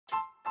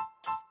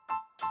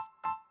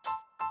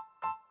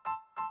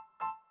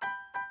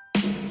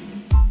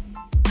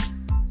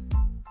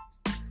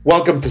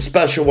Welcome to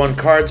Special One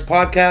Cards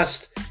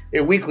Podcast,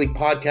 a weekly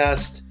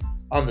podcast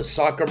on the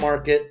soccer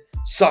market,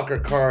 soccer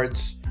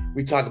cards.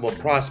 We talk about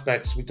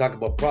prospects, we talk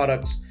about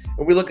products,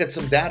 and we look at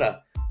some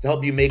data to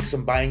help you make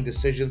some buying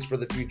decisions for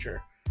the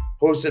future.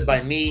 Hosted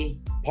by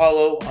me,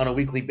 Paulo, on a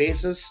weekly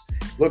basis.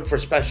 Look for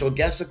special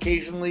guests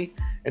occasionally,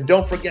 and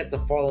don't forget to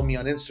follow me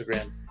on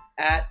Instagram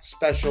at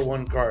Special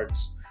One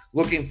Cards.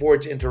 Looking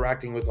forward to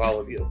interacting with all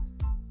of you.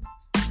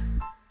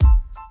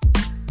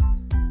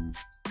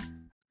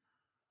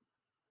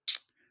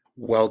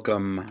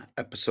 Welcome,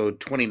 episode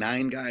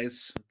 29,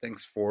 guys.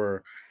 Thanks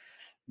for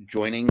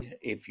joining.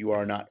 If you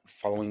are not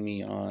following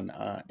me on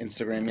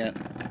Instagram yet,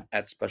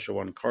 at Special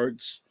One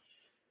Cards,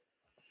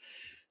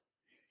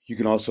 you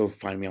can also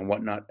find me on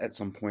Whatnot at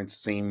some point.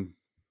 Same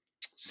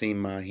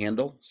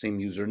handle, same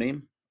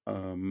username.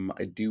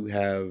 I do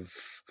have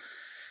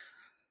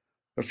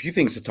a few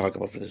things to talk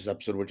about for this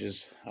episode, which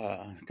is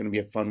going to be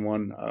a fun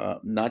one.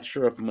 Not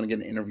sure if I'm going to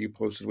get an interview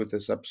posted with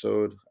this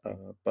episode,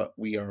 but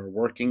we are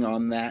working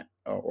on that,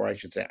 or I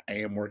should say, I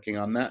am working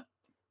on that.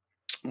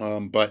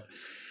 But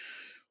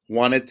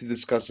wanted to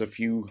discuss a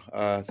few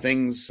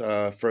things.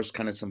 First,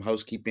 kind of some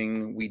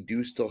housekeeping. We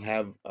do still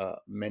have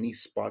many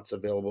spots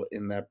available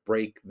in that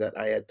break that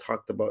I had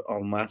talked about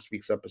on last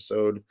week's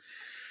episode.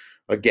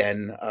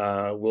 Again,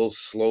 we'll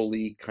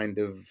slowly kind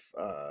of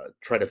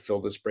try to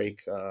fill this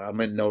break. I'm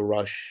in no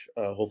rush.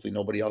 Hopefully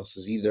nobody else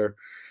is either.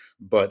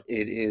 But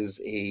it is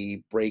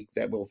a break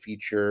that will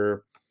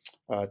feature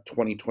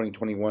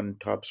 2020-21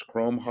 Topps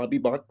Chrome Hobby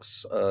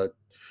Box,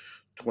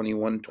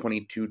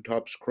 21-22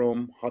 Topps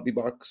Chrome Hobby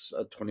Box,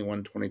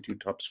 21-22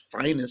 Topps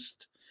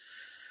Finest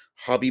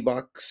Hobby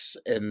Box,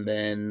 and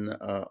then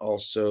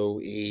also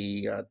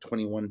a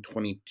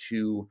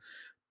 21-22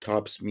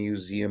 Topps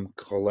Museum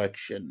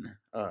Collection.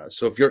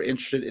 So if you're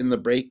interested in the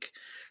break,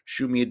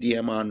 shoot me a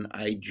DM on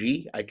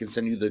IG. I can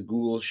send you the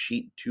Google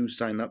Sheet to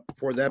sign up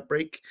for that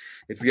break.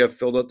 If you have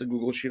filled out the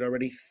Google Sheet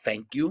already,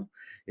 thank you.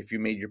 If you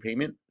made your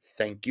payment,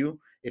 thank you.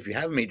 If you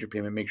haven't made your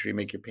payment, make sure you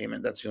make your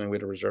payment. That's the only way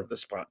to reserve the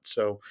spot.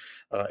 So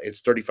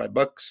it's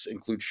 $35,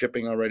 includes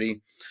shipping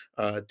already.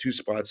 2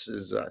 spots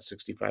is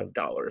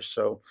 $65.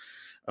 So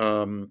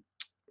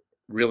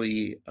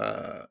really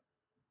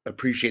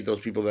appreciate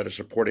those people that are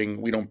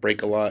supporting. We don't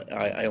break a lot.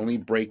 I only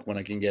break when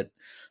I can get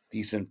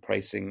decent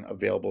pricing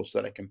available so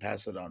that I can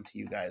pass it on to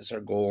you guys.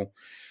 Our goal,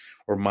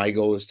 or my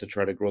goal, is to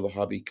try to grow the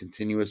hobby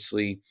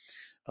continuously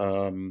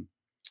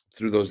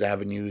through those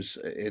avenues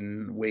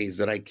in ways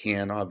that I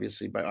can,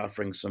 obviously, by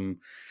offering some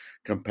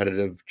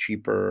competitive,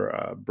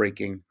 cheaper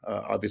breaking.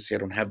 Obviously, I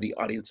don't have the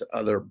audience that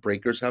other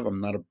breakers have.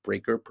 I'm not a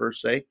breaker per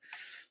se.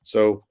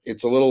 So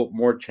it's a little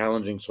more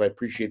challenging. So I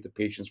appreciate the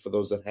patience for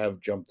those that have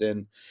jumped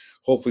in.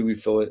 Hopefully we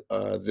fill it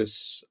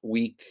this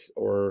week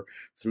or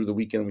through the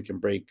weekend. We can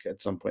break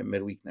at some point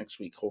midweek next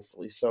week,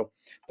 hopefully. So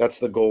that's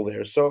the goal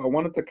there. So I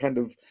wanted to kind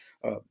of,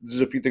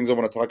 there's a few things I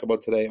want to talk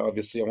about today.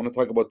 Obviously, I want to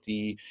talk about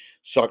the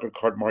soccer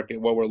card market,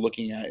 what we're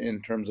looking at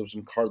in terms of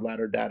some card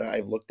ladder data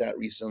I've looked at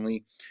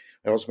recently.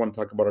 I also want to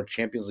talk about our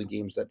Champions League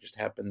games that just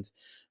happened,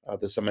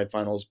 the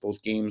semifinals,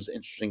 both games,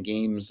 interesting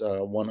games.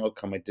 One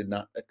outcome I did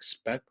not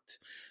expect,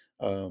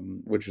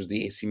 which was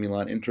the AC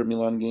Milan Inter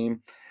Milan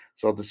game.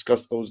 So I'll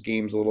discuss those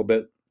games a little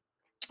bit.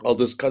 I'll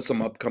discuss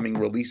some upcoming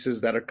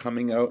releases that are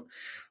coming out.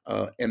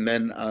 And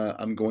then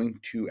I'm going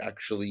to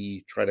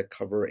actually try to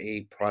cover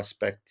a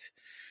prospect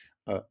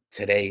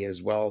today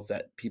as well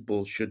that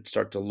people should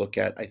start to look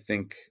at. I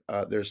think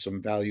there's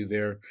some value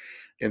there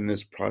in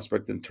this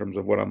prospect in terms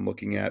of what I'm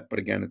looking at. But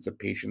again, it's a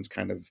patience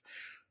kind of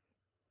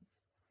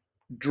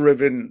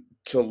driven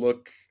to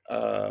look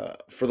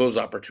for those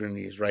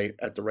opportunities, right,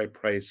 at the right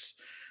price,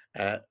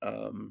 at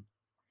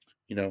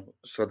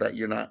so that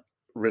you're not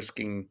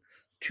risking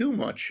too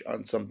much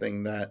on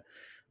something that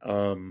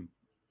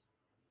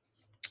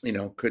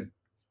could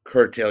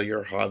curtail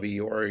your hobby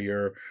or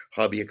your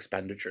hobby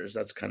expenditures.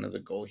 That's kind of the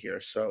goal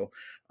here. So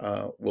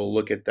we'll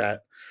look at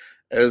that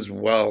as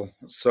well.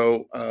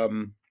 So a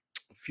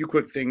few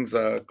quick things.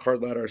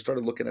 Card ladder. I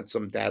started looking at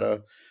some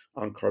data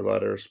on card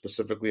ladder,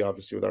 specifically,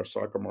 obviously, with our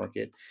soccer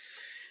market.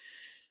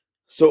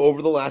 So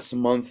over the last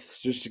month,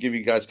 just to give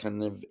you guys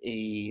kind of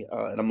and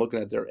I'm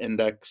looking at their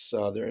index.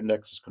 Their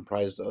index is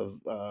comprised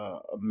of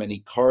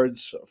many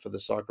cards for the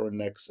soccer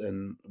index,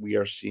 and we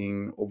are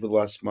seeing over the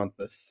last month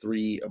about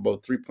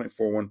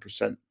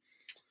 3.41%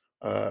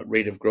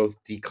 rate of growth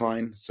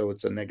decline. So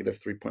it's a negative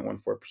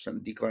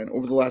 3.14% decline.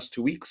 Over the last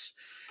 2 weeks,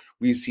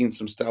 we've seen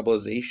some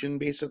stabilization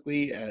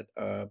basically at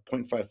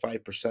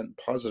 0.55%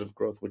 positive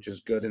growth, which is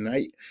good. And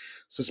I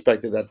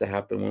suspected that to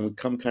happen. When we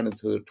come kind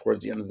of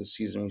towards the end of the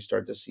season, we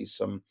start to see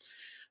some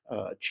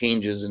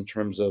changes in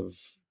terms of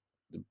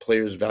the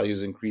players'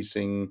 values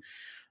increasing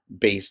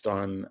based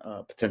on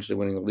potentially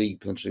winning the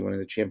league, potentially winning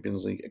the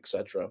Champions League,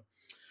 etc. I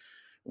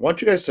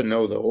want you guys to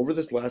know, though, over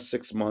this last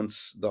 6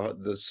 months,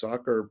 the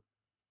soccer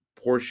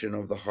portion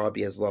of the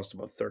hobby has lost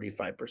about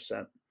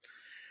 35%.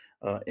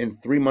 In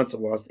 3 months, it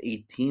lost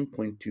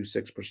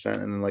 18.26%.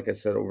 And then, like I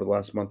said, over the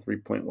last month,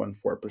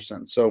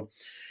 3.14%. So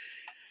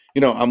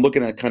I'm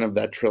looking at kind of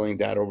that trailing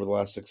data over the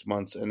last 6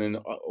 months, and then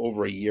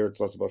over a year, it's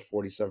lost about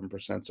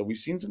 47%. So we've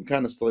seen some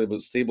kind of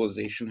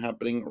stabilization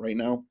happening right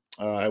now.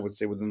 I would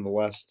say within the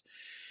last,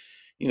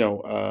 you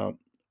know,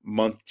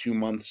 month, 2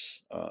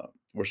 months,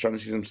 we're starting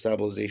to see some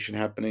stabilization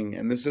happening,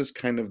 and this is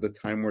kind of the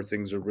time where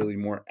things are really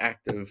more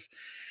active,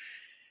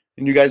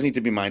 and you guys need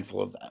to be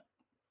mindful of that.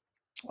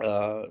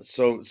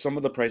 So some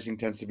of the pricing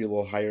tends to be a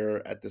little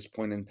higher at this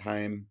point in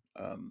time,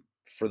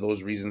 for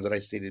those reasons that I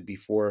stated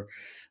before.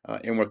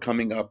 And we're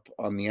coming up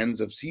on the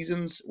ends of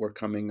seasons. We're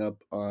coming up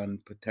on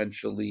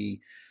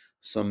potentially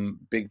some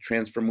big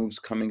transfer moves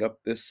coming up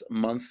this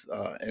month,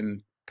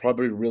 and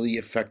probably really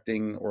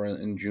affecting, or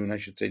in June, I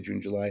should say,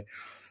 June, July,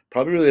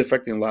 probably really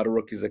affecting a lot of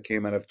rookies that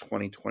came out of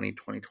 2020,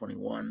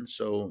 2021.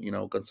 So,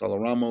 Gonzalo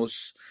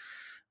Ramos,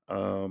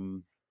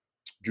 um,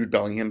 Jude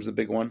Bellingham's the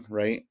big one,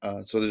 right?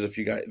 So there's a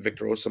few guys,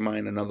 Victor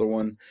Osimhen, another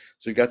one.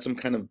 So you got some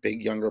kind of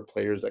big younger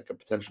players that could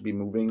potentially be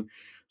moving.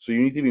 So you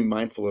need to be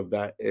mindful of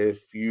that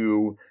if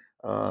you,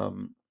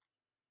 um,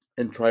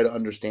 and try to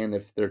understand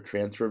if their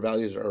transfer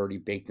values are already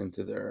baked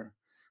into their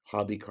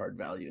hobby card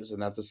values.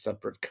 And that's a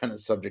separate kind of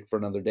subject for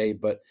another day.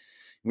 But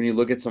when you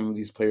look at some of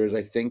these players,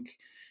 I think,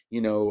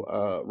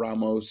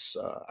 Ramos,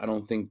 I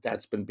don't think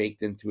that's been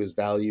baked into his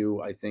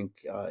value. I think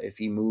if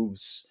he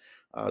moves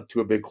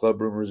to a big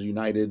club, rumors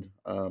United,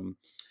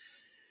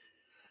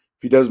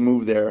 if he does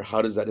move there, how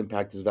does that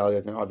impact his value?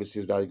 I think obviously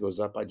his value goes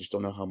up. I just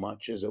don't know how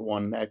much. Is it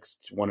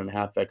 1x,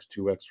 1.5x,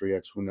 2x,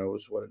 3x? Who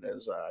knows what it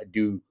is? I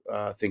do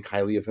think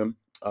highly of him.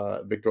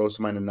 Victor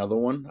Osimhen, another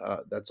one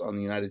that's on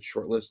the United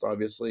shortlist.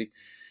 Obviously,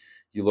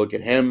 you look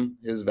at him;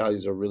 his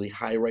values are really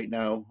high right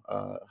now.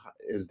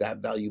 Is that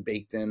value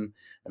baked in?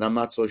 And I'm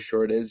not so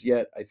sure it is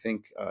yet. I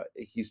think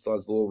he still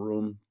has a little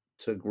room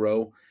to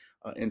grow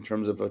in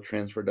terms of a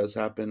transfer does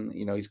happen.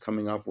 He's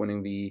coming off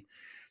winning the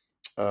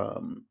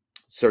um,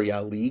 Serie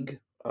A league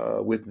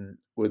with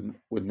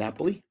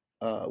Napoli,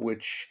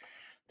 which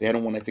they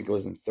hadn't won. I think it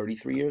was in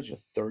 33 years or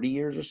 30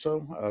 years or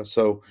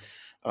so.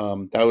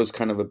 That was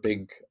kind of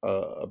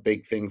a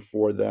big thing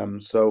for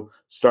them. So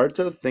start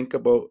to think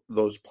about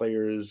those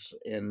players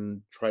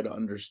and try to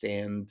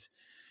understand.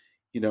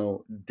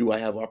 Do I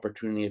have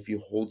opportunity if you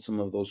hold some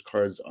of those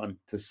cards on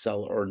to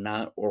sell or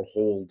not, or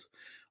hold?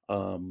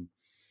 Um,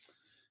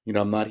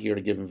 I'm not here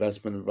to give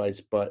investment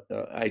advice, but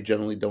I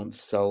generally don't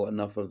sell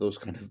enough of those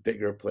kind of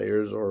bigger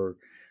players, or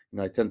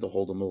I tend to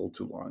hold them a little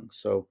too long.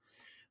 So,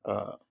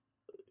 uh,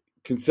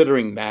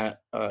 considering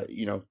that,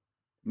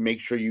 make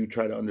sure you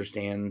try to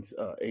understand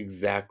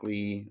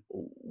exactly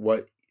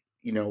what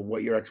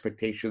your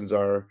expectations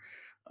are,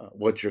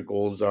 what your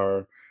goals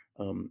are.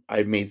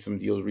 I've made some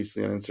deals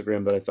recently on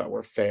Instagram that I thought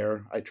were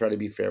fair. I try to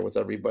be fair with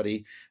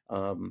everybody.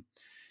 Um,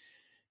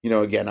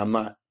 again, I'm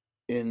not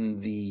in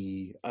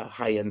the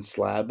high end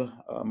slab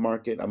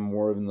market. I'm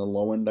more in the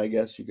low end, I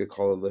guess you could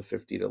call it, the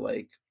 50 to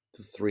like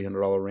to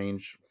 $300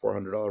 range,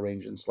 $400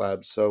 range in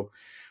slabs. So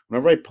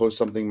whenever I post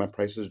something, my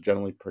price is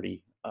generally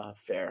pretty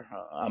fair.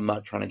 I'm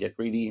not trying to get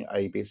greedy.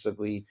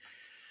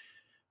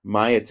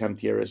 My attempt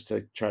here is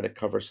to try to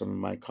cover some of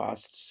my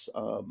costs,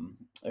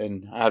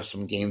 and have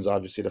some gains,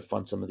 obviously, to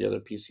fund some of the other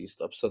PC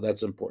stuff. So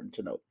that's important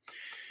to note.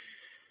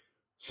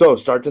 So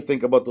start to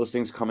think about those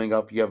things coming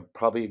up. You have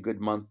probably a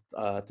good month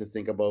to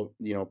think about,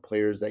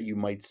 players that you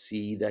might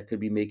see that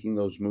could be making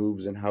those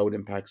moves and how it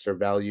impacts their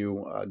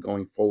value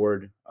going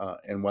forward,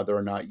 and whether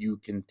or not you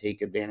can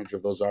take advantage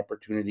of those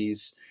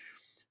opportunities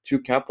to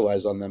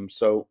capitalize on them.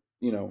 So,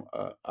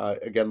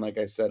 again, like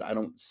I said, I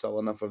don't sell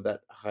enough of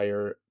that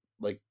higher,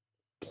 like,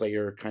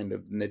 player kind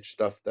of niche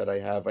stuff that I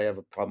have. I have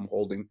a problem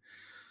holding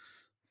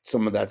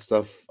some of that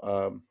stuff,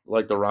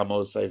 like the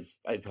Ramos.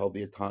 I've held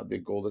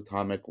the gold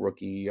atomic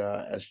rookie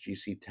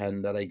SGC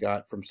 10 that I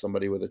got from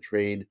somebody with a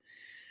trade.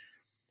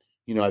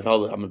 I've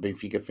held it. I'm a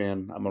Benfica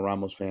fan. I'm a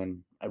Ramos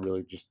fan. I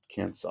really just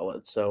can't sell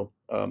it. So,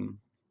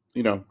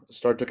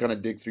 start to kind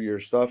of dig through your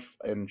stuff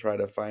and try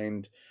to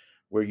find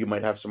where you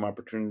might have some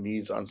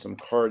opportunities on some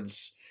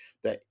cards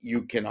that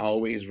you can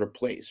always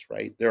replace,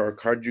 right? There are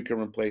cards you can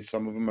replace.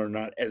 Some of them are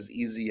not as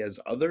easy as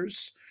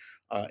others,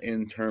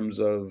 in terms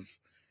of,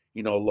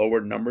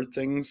 lower numbered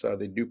things.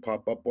 They do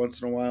pop up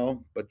once in a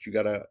while, but you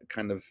got to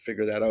kind of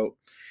figure that out.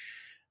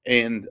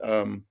 And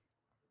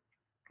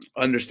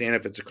understand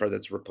if it's a card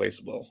that's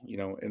replaceable.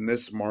 In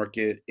this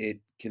market, it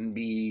can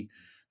be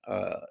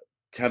uh,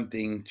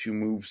 tempting to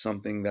move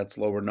something that's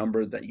lower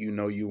numbered that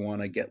you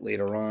want to get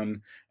later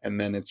on, and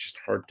then it's just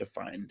hard to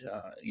find.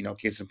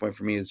 Case in point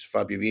for me is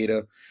Fabio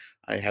Vieira.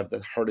 I have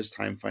the hardest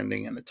time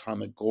finding an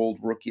atomic gold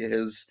rookie of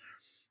his,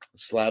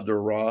 slabbed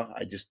or raw.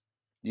 I just,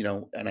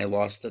 and I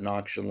lost an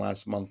auction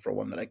last month for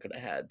one that I could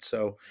have had.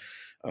 So,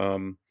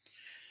 um,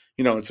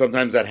 and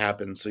sometimes that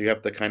happens. So you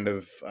have to kind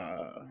of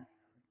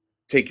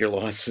take your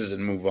losses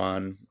and move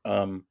on.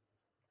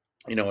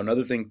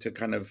 Another thing to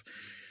kind of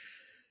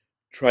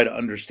try to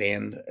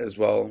understand as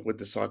well with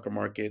the soccer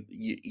market,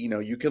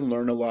 you can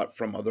learn a lot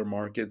from other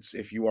markets.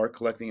 If you are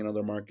collecting in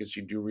other markets,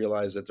 you do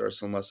realize that there are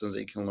some lessons that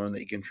you can learn that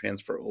you can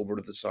transfer over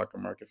to the soccer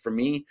market. For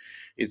me,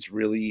 it's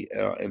really,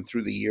 and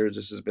through the years,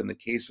 this has been the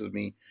case with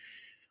me.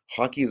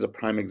 Hockey is a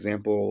prime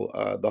example.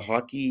 The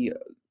hockey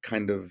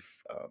kind of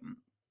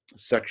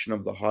section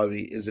of the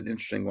hobby is an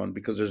interesting one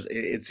because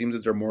it seems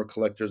that there are more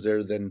collectors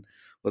there than,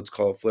 let's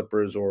call it,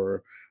 flippers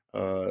or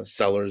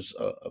sellers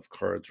of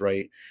cards,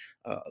 right?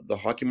 The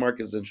hockey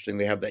market is interesting.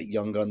 They have that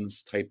Young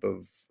Guns type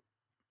of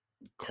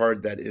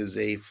card that is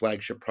a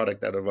flagship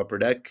product out of Upper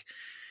Deck.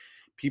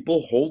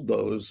 People hold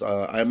those.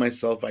 I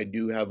myself, I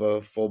do have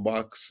a full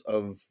box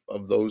of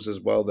those as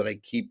well that I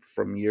keep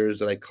from years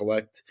that I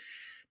collect,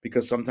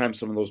 because sometimes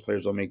some of those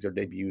players don't make their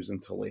debuts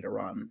until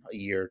later on, a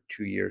year,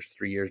 2 years,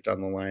 3 years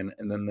down the line,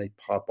 and then they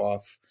pop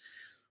off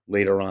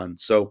later on.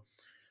 So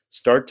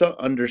start to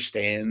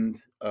understand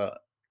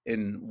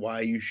in why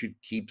you should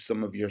keep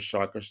some of your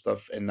soccer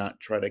stuff and not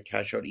try to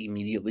cash out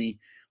immediately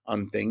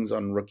on things,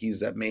 on rookies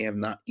that may have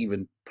not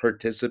even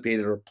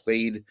participated or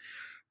played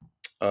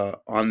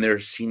on their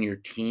senior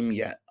team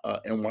yet,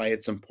 and why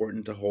it's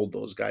important to hold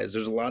those guys.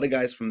 There's a lot of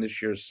guys from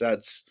this year's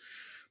sets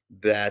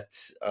that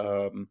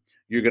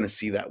you're going to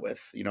see that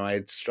with. You know, I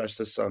had stressed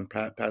this on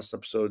past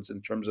episodes in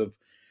terms of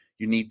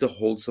you need to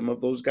hold some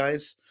of those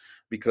guys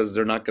because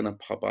they're not going to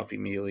pop off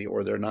immediately,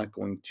 or they're not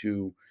going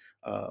to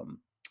um,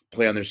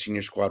 play on their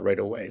senior squad right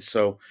away.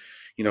 So,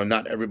 you know,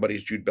 not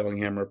everybody's Jude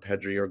Bellingham or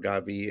Pedri or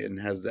Gavi and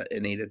has that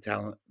innate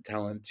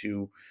talent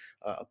to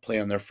play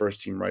on their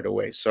first team right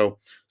away. So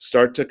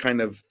start to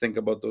kind of think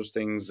about those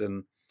things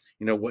and,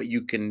 you know, what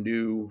you can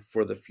do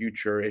for the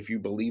future. If you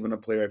believe in a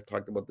player, I've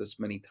talked about this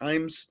many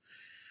times.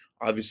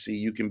 Obviously,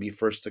 you can be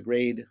first to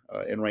grade,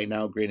 and right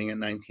now, grading at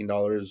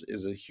 $19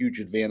 is a huge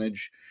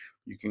advantage.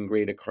 You can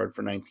grade a card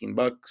for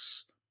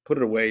 $19, put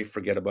it away,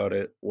 forget about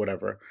it,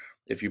 whatever.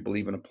 If you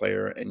believe in a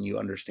player and you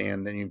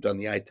understand and you've done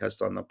the eye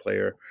test on the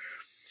player,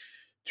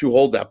 to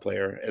hold that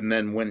player, and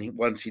then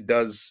once he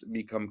does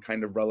become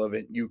kind of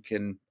relevant, you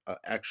can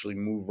actually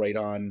move right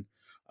on,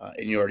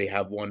 and you already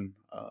have one.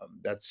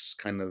 That's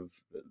kind of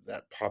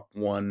that pop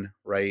one,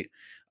 right?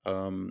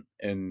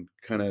 And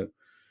kind of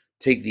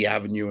take the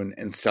avenue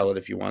and sell it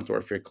if you want, or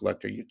if you're a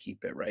collector, you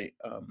keep it, right?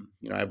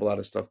 You know, I have a lot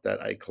of stuff that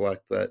I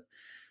collect that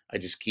I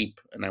just keep,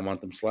 and I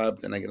want them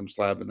slabbed, and I get them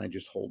slabbed, and I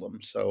just hold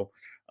them. So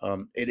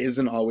it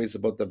isn't always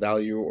about the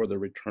value or the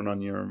return on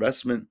your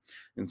investment.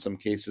 In some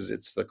cases,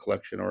 it's the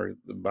collection or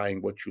the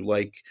buying what you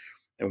like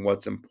and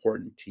what's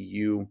important to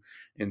you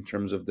in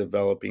terms of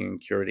developing and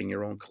curating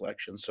your own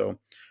collection. So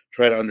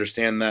try to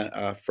understand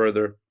that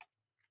further.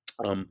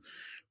 Um,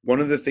 One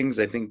of the things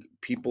I think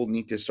people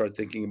need to start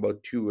thinking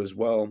about too, as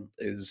well,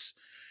 is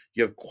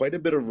you have quite a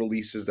bit of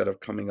releases that are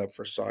coming up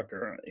for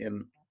soccer.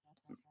 And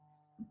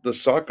the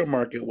soccer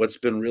market, what's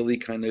been really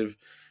kind of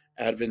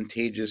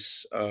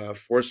advantageous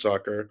for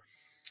soccer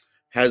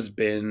has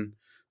been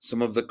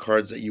some of the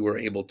cards that you were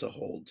able to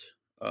hold,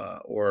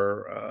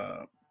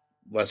 or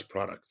less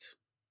product.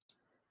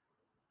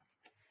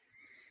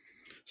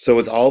 So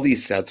with all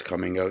these sets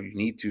coming out, you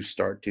need to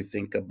start to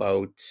think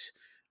about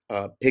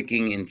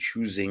picking and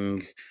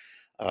choosing,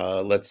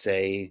 let's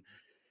say,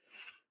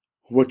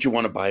 what you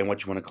want to buy and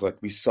what you want to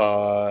collect. We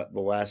saw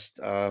the last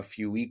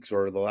few weeks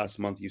or the last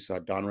month, you saw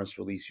Donruss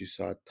release, you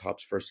saw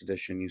Topps first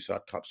edition, you saw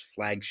Topps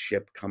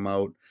flagship come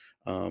out,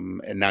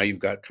 and now you've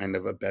got kind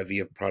of a bevy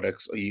of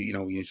products. You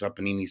know, you saw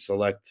Panini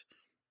Select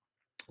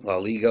La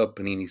Liga,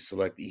 Panini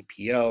Select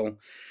EPL.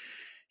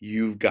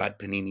 You've got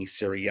Panini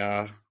Serie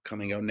A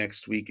coming out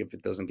next week if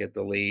it doesn't get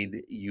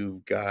delayed.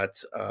 You've got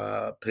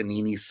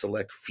Panini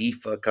Select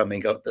FIFA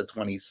coming out the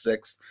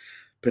 26th.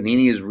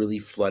 Panini is really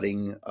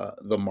flooding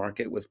the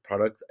market with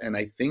product, and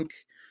I think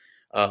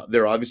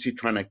they're obviously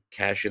trying to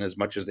cash in as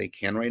much as they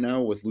can right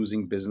now with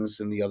losing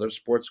business in the other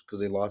sports because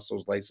they lost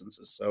those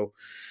licenses. So,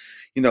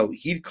 you know,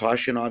 heed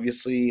caution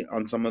obviously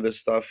on some of this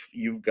stuff.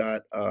 You've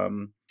got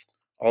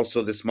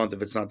also this month,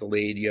 if it's not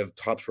delayed, you have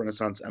Topps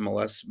Renaissance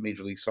MLS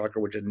Major League Soccer,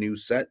 which is a new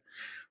set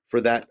for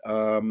that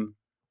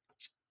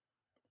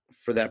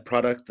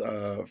product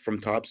from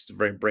Topps. It's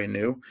very brand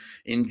new.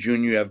 In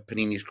June, you have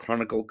Panini's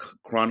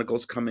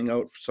Chronicles coming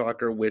out for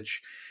soccer,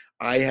 which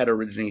I had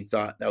originally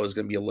thought that was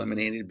going to be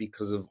eliminated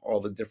because of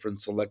all the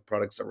different select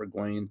products that were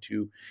going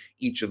into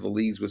each of the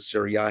leagues, with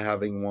Serie A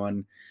having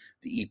one,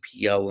 the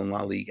EPL and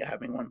La Liga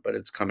having one, but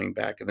it's coming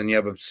back. And then you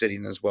have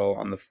Obsidian as well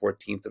on the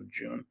 14th of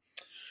June.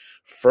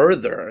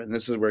 Further, and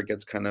this is where it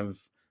gets kind of,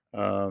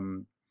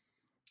 um,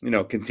 you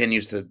know,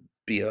 continues to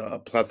be a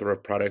plethora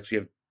of products. You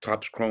have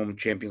Topps Chrome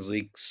Champions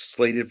League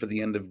slated for the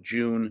end of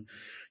June.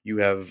 You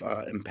have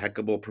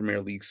Impeccable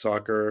Premier League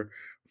Soccer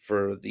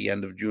for the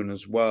end of June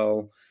as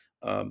well.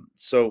 And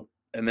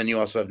then you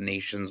also have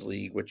Nations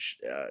League, which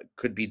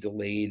could be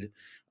delayed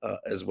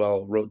as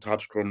well.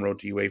 Topps Chrome Road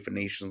to UEFA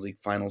Nations League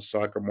Final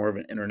Soccer, more of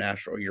an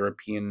international,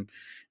 European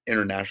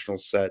international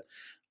set.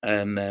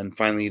 And then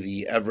finally,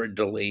 the ever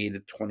delayed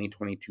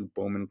 2022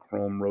 Bowman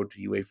Chrome Road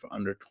to UEFA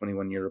Under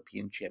 21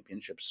 European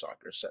Championship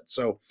Soccer set.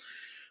 So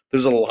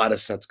there's a lot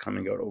of sets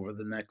coming out over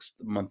the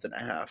next month and a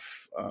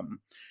half.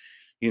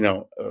 You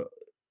know,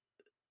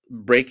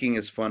 breaking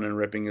is fun and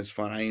ripping is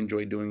fun. I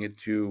enjoy doing it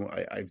too.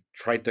 I've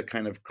tried to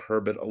kind of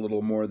curb it a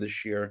little more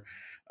this year.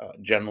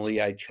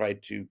 Generally, I try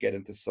to get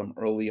into some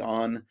early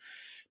on,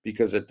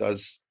 because it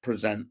does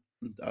present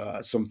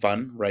some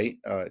fun, right?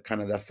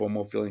 Kind of that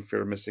FOMO feeling,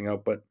 fear of missing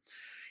out. But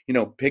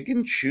pick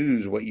and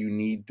choose what you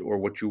need or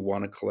what you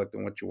want to collect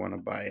and what you want to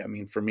buy. I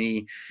mean, for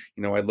me,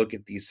 I look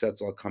at these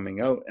sets all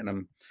coming out, and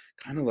I'm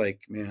kind of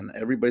like, man,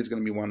 everybody's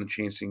going to be wanting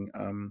chasing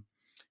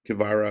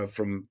Kivara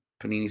from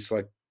Panini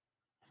Select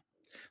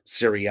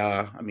Serie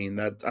A. I mean,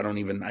 I haven't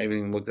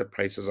even looked at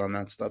prices on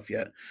that stuff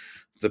yet,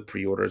 the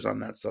pre-orders on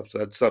that stuff. So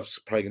that stuff's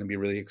probably going to be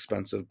really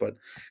expensive, but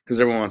because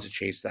everyone wants to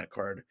chase that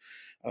card.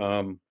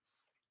 Um,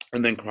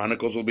 and then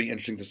Chronicles will be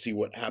interesting to see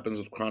what happens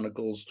with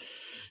Chronicles.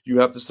 You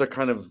have to start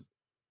kind of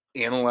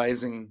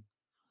analyzing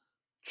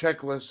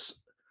checklists,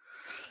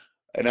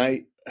 and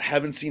I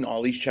haven't seen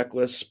all these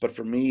checklists, but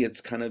for me,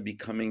 it's kind of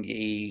becoming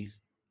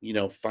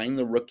find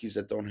the rookies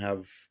that don't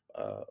have.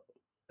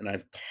 And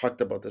I've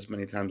talked about this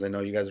many times. I know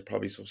you guys are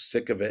probably so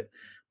sick of it,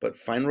 but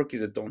find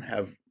rookies that don't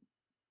have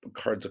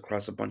cards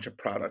across a bunch of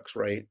products,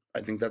 right?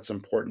 I think that's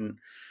important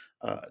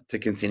to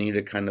continue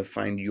to kind of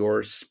find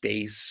your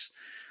space.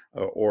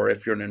 Or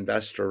if you're an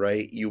investor,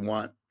 right, you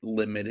want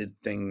limited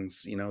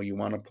things. You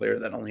want a player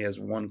that only has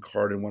one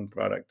card in one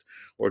product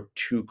or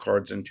two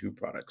cards in two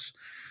products.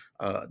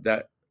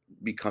 That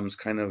becomes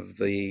kind of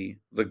the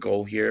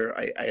goal here.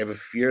 I have a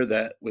fear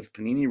that with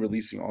Panini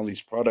releasing all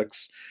these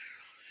products,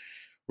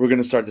 we're going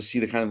to start to see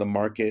the kind of the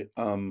market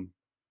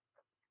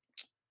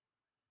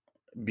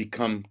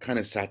become kind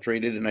of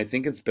saturated, and I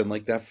think it's been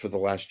like that for the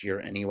last year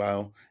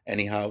anyhow.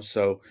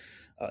 So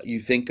you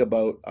think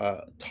about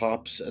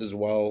Tops as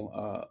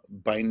well,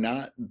 by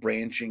not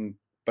branching,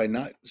 by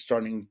not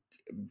starting,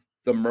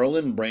 the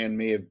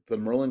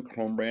Merlin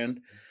Chrome brand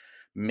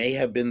may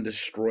have been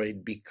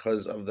destroyed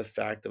because of the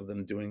fact of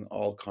them doing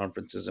all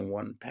conferences in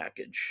one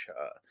package.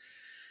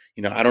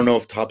 I don't know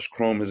if Topps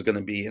Chrome is going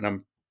to be, and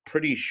I'm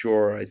pretty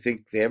sure, I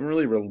think they haven't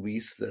really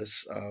released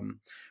this,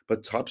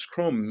 but Topps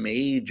Chrome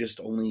may just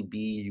only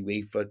be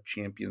UEFA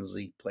Champions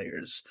League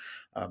players,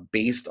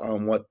 based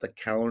on what the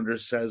calendar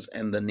says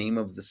and the name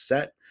of the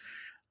set.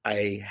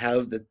 I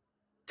have the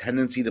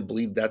tendency to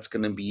believe that's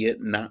going to be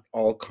it, not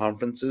all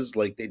conferences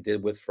like they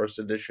did with first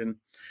edition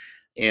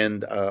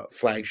and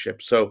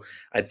flagship. So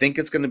I think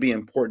it's going to be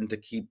important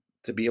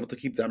to be able to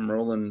keep that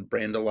Merlin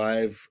brand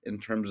alive in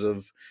terms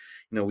of,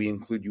 we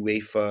include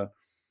UEFA,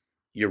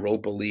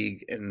 Europa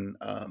League, and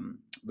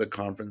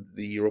the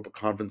Europa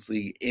Conference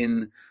League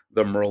in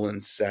the Merlin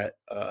set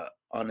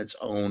on its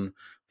own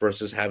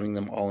versus having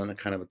them all in a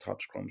kind of a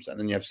Topps Chrome set. And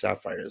then you have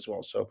Sapphire as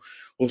well. So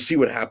we'll see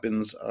what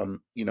happens.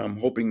 I'm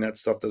hoping that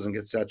stuff doesn't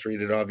get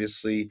saturated.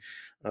 Obviously,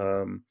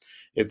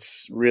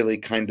 it's really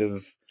kind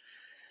of,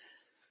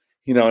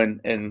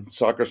 and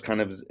soccer's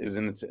kind of is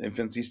in its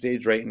infancy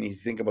stage, right? And you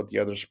think about the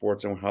other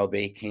sports and how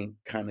they came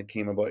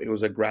about. It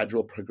was a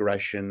gradual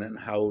progression and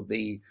how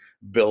they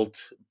built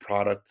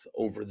product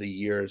over the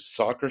years.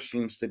 Soccer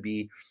seems to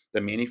be, the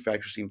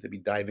manufacturers seem to be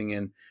diving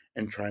in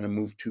and trying to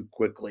move too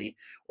quickly,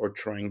 or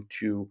trying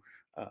to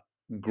uh,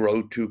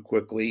 grow too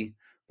quickly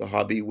the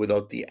hobby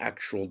without the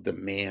actual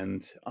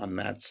demand on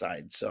that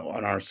side. So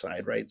on our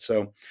side, right?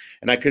 So,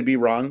 and I could be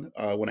wrong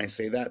when I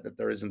say that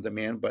there isn't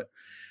demand, but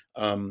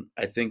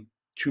I think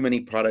too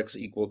many products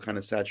equal kind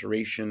of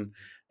saturation.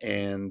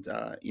 And,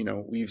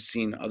 we've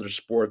seen other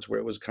sports where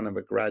it was kind of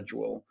a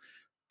gradual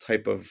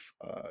type of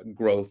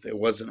growth. It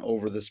wasn't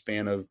over the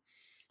span of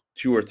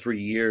 2 or 3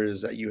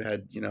 years that you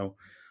had,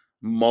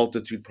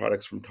 multitude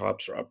products from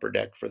Tops or Upper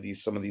Deck. For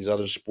some of these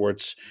other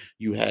sports,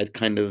 you had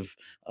kind of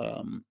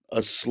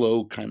a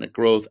slow kind of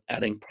growth,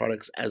 adding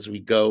products as we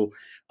go.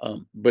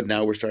 But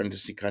now we're starting to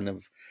see kind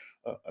of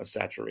a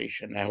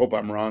saturation. I hope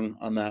I'm wrong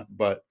on that,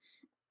 but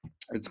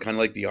it's kind of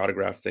like the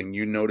autograph thing.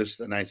 You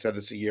noticed, and I said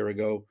this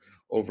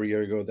over a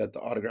year ago, that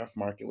the autograph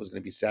market was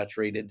going to be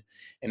saturated,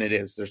 and it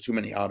is. There's too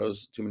many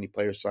autos, too many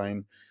players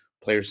sign.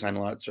 Players sign a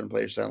lot. Certain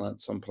players sign a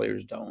lot. Some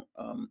players don't.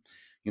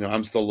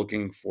 I'm still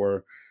looking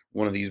for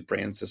one of these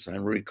brands to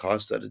sign Rui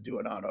Costa to do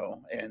an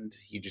auto, and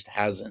he just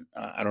hasn't.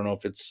 I don't know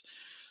if it's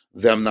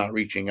them not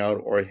reaching out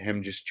or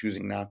him just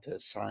choosing not to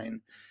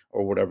sign,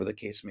 or whatever the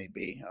case may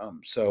be.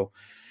 So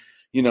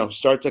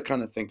start to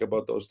kind of think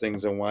about those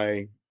things and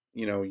why,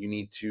 you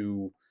need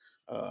to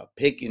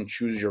pick and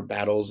choose your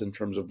battles in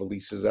terms of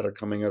releases that are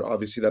coming out.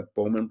 Obviously, that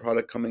Bowman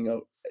product coming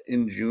out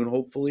in June,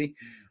 hopefully,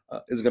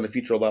 is going to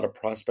feature a lot of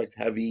prospect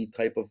heavy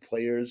type of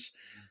players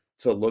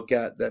to look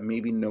at that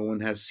maybe no one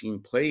has seen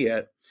play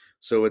yet.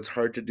 So it's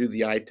hard to do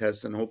the eye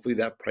test, and hopefully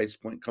that price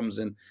point comes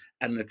in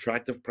at an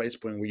attractive price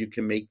point where you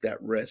can make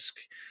that risk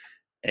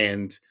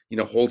and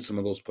hold some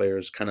of those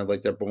players, kind of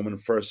like their Bowman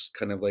first,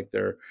 kind of like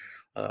their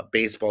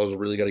baseball has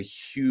really got a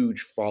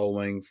huge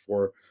following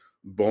for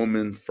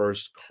Bowman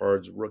first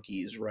cards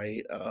rookies,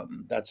 right?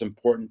 That's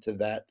important to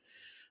that,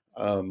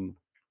 um,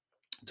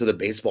 to the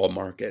baseball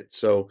market.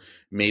 So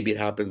maybe it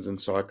happens in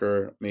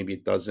soccer, maybe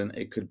it doesn't.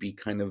 It could be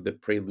kind of the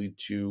prelude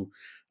to,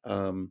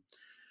 um,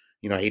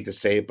 I hate to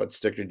say it, but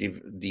stickers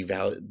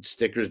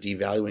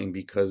devaluing,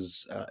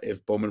 because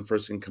if Bowman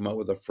first can come out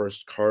with a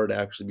first card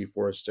actually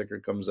before a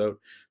sticker comes out,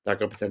 that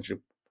could potentially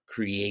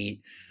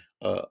create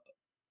uh,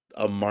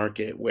 a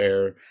market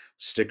where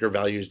sticker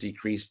values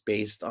decreased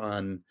based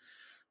on,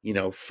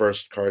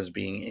 first cards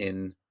being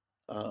in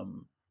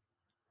um,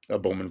 a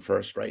Bowman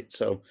first, right?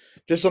 So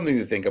just something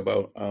to think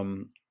about.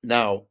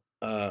 Now,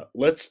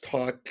 let's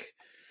talk.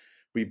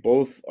 We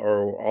both,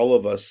 or all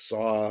of us,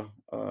 saw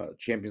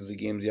Champions League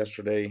games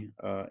yesterday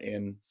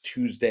and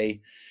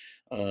Tuesday.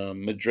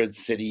 Madrid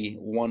City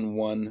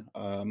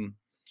 1-1.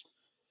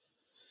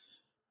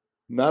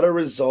 Not a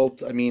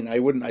result. I mean, I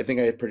wouldn't. I think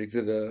I had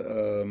predicted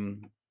a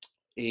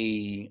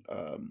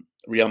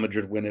Real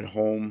Madrid win at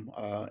home,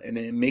 and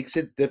it makes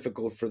it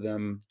difficult for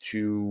them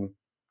to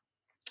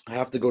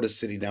have to go to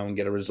City now and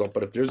get a result.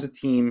 But if there's a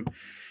team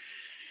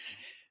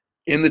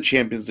in the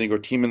Champions League or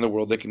team in the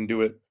world that can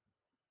do it,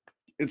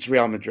 it's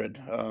Real Madrid.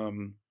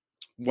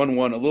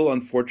 1-1, a little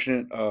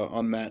unfortunate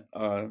on that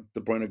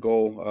De Bruyne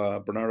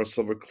goal. Bernardo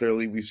Silva,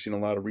 clearly, we've seen a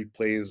lot of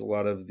replays, a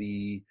lot of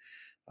the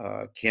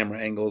camera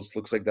angles.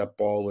 Looks like that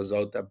ball was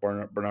out that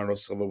Bernardo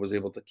Silva was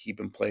able to keep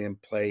and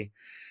play.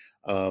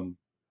 Um,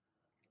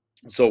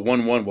 so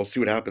 1-1, we'll see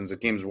what happens. The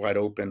game's wide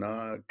open.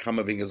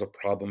 Camavinga is a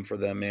problem for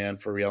them, man,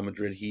 for Real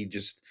Madrid. He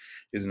just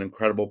is an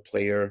incredible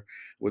player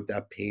with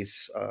that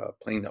pace,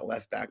 playing that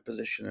left back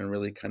position and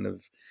really kind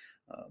of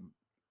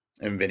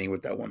and Vinny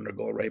with that wonder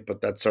goal, right?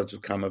 But that starts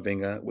with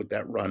Camavinga with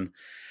that run.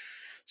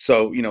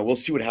 So, we'll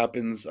see what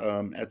happens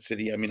at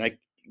City. I mean, I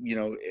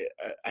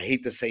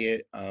hate to say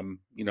it. I'm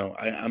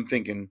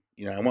thinking,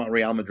 I want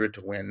Real Madrid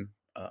to win.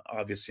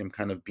 Obviously, I'm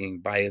kind of being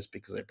biased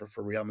because I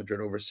prefer Real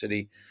Madrid over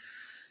City.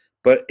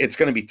 But it's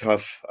going to be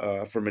tough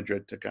for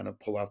Madrid to kind of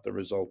pull off the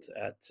result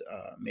at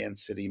Man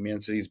City.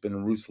 Man City's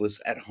been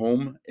ruthless at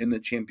home in the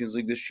Champions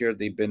League this year.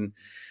 They've been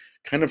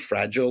kind of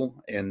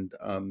fragile and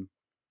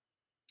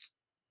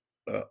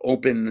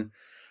open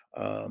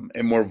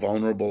and more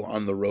vulnerable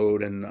on the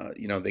road. And,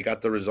 they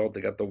got the result.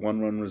 They got the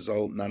 1-1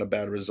 result, not a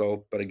bad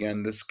result. But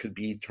again, this could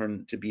be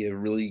turned to be a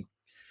really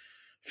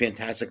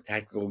fantastic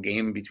tactical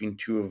game between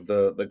two of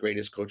the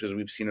greatest coaches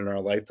we've seen in our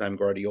lifetime,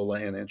 Guardiola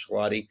and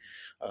Ancelotti.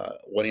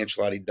 What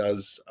Ancelotti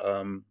does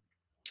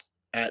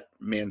at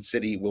Man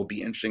City will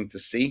be interesting to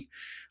see.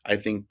 I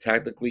think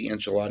tactically,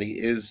 Ancelotti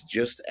is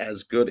just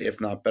as good,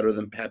 if not better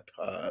than Pep.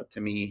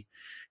 To me,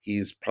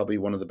 he's probably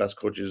one of the best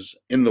coaches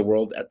in the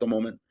world at the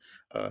moment,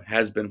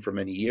 has been for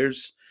many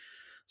years.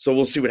 So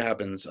we'll see what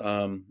happens,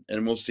 and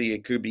we'll see.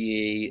 It could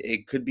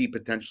be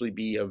potentially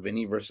be a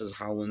Vinny versus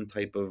Haaland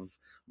type of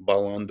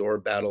Ballon d'Or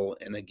battle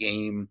in a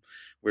game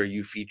where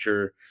you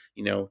feature,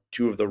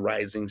 two of the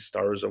rising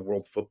stars of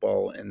world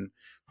football, and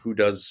who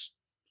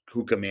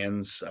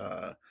commands,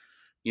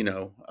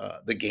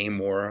 the game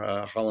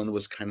more. Holland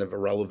was kind of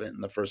irrelevant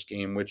in the first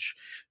game, which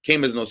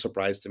came as no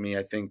surprise to me.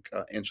 I think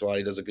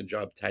Ancelotti does a good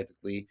job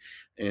tactically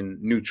in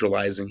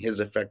neutralizing his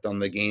effect on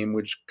the game,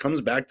 which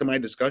comes back to my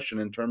discussion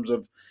in terms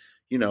of,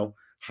 you know,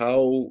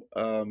 how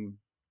um,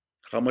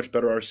 how much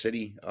better our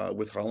City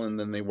with Holland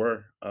than they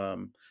were.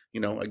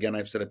 Again,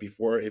 I've said it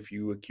before. If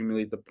you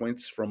accumulate the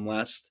points from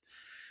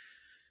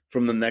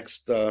the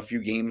next few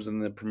games in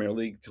the Premier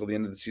League till the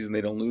end of the season,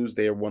 they don't lose.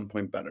 They are 1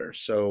 point better.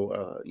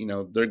 So,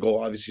 their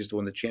goal obviously is to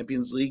win the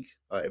Champions League.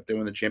 If they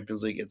win the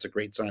Champions League, it's a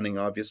great signing,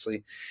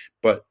 obviously.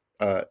 But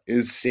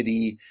is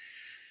City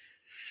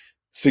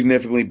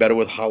significantly better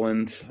with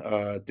Holland?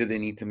 Do they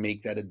need to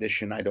make that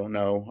addition? I don't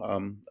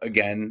know.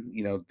 Again,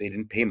 they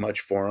didn't pay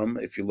much for him.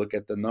 If you look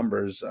at the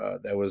numbers,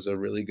 that was a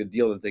really good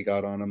deal that they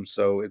got on him.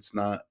 So it's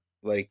not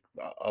like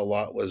a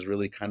lot was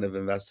really kind of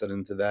invested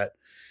into that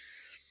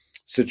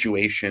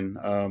situation.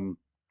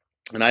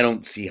 And I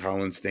don't see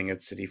Holland staying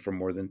at City for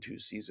more than 2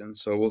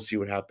 seasons. So we'll see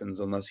what happens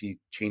unless he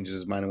changes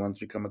his mind and wants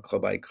to become a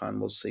club icon.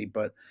 We'll see.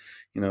 But,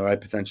 I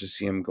potentially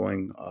see him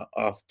going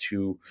off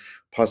to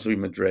possibly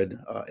Madrid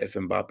if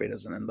Mbappe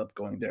doesn't end up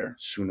going there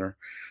sooner.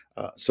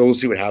 So we'll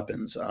see what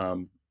happens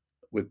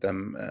with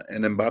them.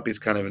 And Mbappe is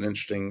kind of an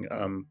interesting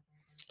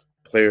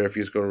player if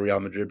you just go to Real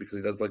Madrid because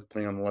he does like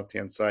playing on the left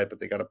hand side, but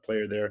they got a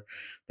player there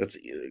that's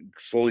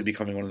slowly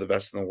becoming one of the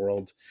best in the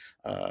world,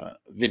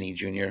 Vinny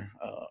Jr.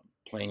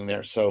 Playing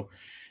there. So,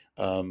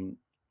 I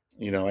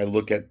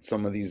look at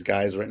some of these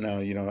guys right now.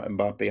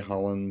 Mbappe,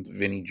 Holland,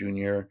 Vinny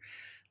Jr.,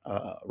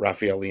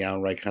 Rafael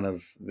Leão, right? Kind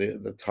of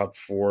the top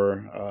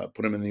four.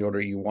 Put them in the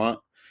order you want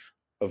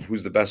of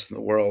who's the best in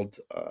the world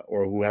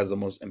or who has the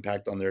most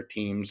impact on their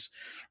teams,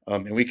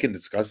 and we can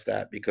discuss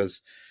that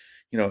because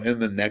in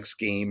the next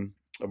game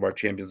of our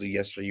Champions League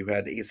yesterday, you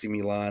had AC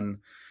Milan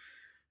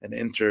and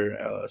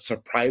Inter.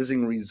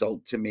 Surprising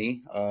result to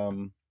me.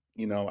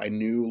 I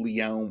knew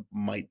Leão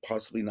might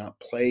possibly not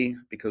play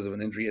because of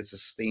an injury it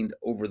sustained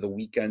over the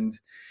weekend.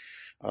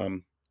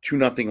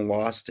 2-0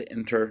 loss to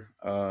Inter.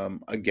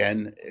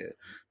 Again,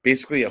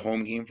 basically a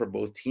home game for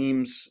both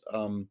teams.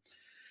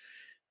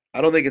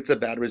 I don't think it's a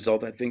bad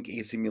result. I think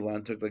AC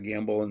Milan took the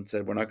gamble and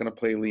said, we're not going to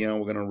play Leon.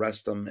 We're going to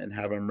rest him and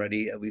have him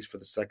ready at least for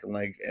the second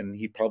leg. And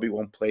he probably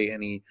won't play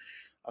any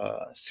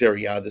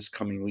Serie A this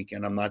coming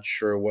weekend. I'm not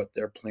sure what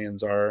their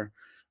plans are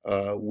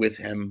with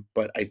him,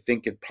 but I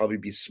think it'd probably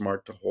be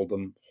smart to hold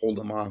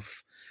him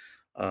off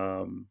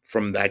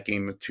from that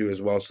game too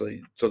as well, so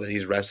that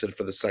he's rested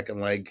for the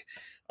second leg.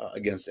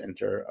 against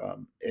Inter.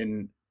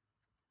 And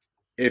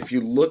if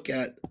you look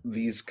at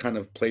these kind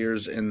of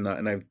players and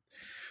I've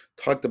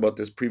talked about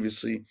this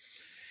previously,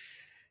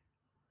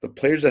 the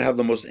players that have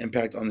the most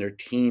impact on their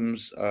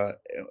teams,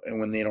 and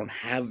when they don't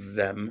have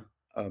them,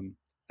 um,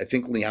 I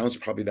think Leon's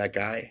probably that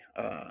guy.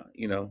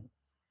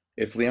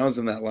 If Leon's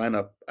in that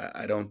lineup,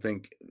 I don't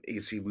think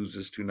AC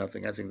loses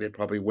 2-0. I think they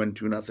probably win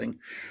 2-0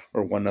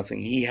 or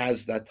 1-0. He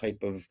has that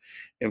type of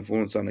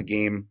influence on the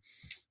game,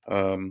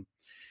 um,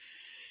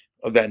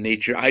 of that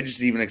nature. I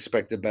just even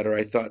expected better.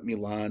 I thought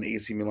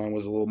AC Milan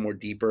was a little more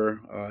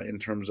deeper in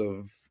terms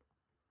of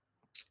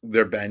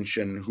their bench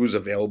and who's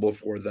available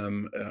for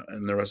them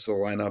and the rest of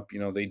the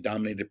lineup. They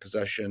dominated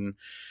possession.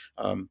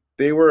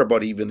 They were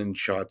about even in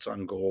shots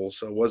on goal,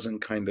 so it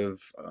wasn't kind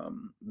of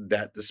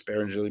that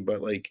disparagingly.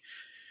 But like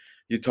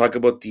you talk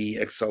about the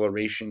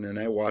acceleration, and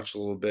I watched a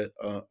little bit,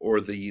 or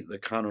the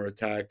counter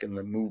attack and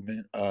the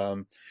movement.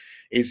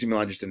 AC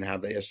Milan just didn't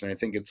have that yesterday. I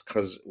think it's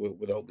because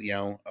without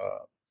Leão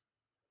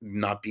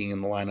not being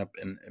in the lineup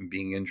and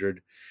being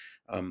injured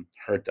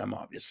hurt them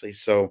obviously.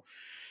 So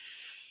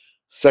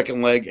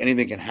second leg,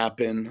 anything can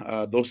happen.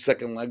 Those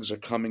second legs are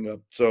coming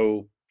up.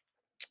 So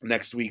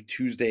next week,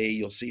 Tuesday,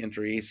 you'll see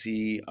Inter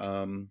AC.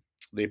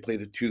 They play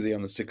the Tuesday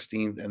on the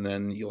 16th, and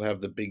then you'll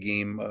have the big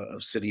game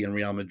of City and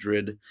Real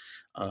Madrid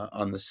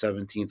on the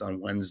 17th on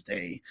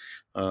Wednesday.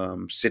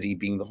 City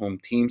being the home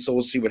team, so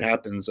we'll see what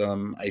happens.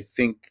 I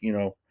think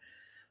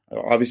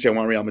obviously, I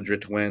want Real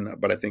Madrid to win,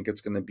 but I think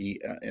it's going to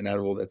be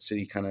inevitable that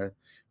City kind of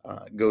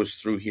goes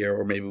through here,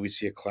 or maybe we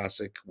see a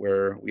classic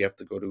where we have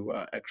to go to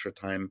extra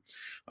time.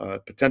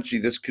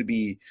 Potentially, this could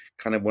be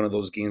kind of one of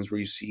those games where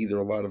you see either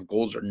a lot of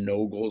goals or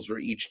no goals, where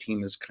each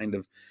team is kind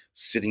of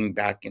sitting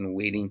back and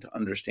waiting to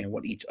understand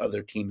what each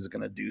other team is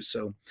going to do.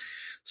 So,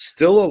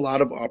 still a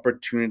lot of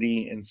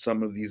opportunity in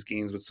some of these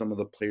games with some of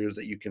the players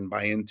that you can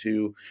buy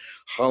into.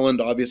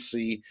 Holland,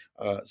 obviously,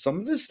 some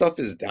of his stuff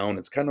is down.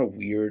 It's kind of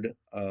weird.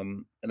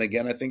 And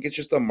again, I think it's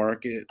just the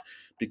market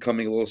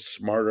becoming a little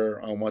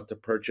smarter on what to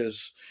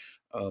purchase.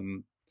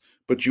 Um,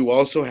 but you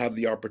also have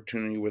the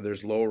opportunity where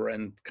there's lower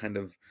end kind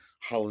of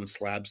Holland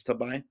slabs to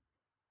buy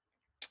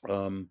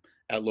um,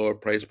 at lower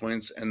price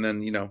points. And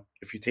then,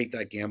 if you take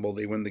that gamble,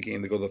 they win the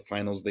game, they go to the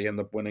finals, they end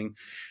up winning,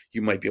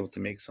 you might be able to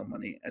make some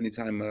money.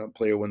 Anytime a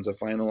player wins a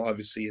final,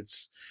 obviously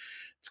it's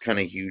kind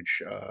of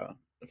huge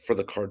for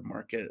the card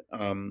market.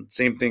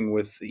 Same thing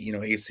with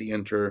AC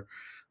Inter.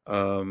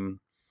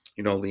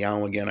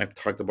 Leão again. I've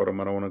talked about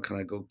him. I don't want to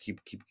kind of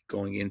keep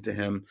going into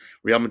him.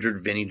 Real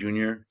Madrid, Vinny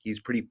Jr. He's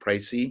pretty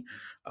pricey.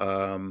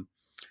 Um,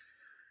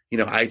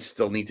 I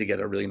still need to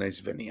get a really nice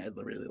Vinny. I'd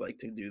really like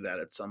to do that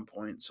at some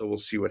point. So we'll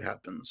see what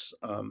happens.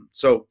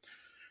 So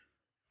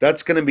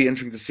that's going to be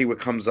interesting to see what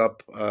comes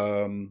up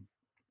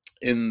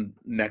in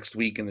next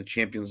week in the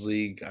Champions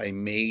League. I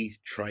may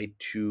try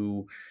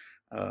to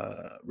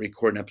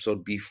record an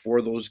episode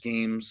before those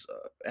games,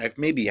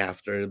 maybe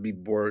after. It'll be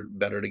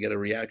better to get a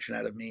reaction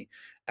out of me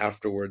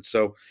afterwards.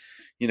 So,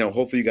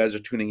 hopefully you guys are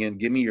tuning in.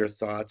 Give me your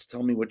thoughts.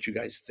 Tell me what you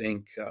guys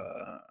think.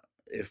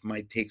 If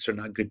my takes are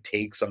not good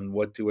takes on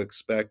what to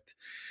expect.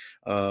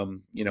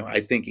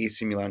 I think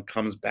AC Milan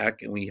comes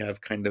back and we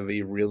have kind of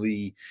a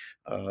really,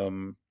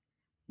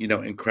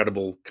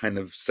 incredible kind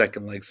of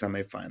second leg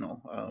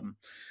semifinal.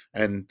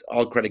 And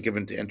all credit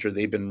given to Inter.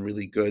 They've been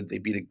really good. They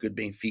beat a good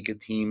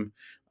Benfica team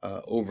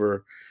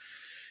over.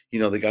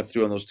 They got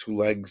through on those two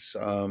legs.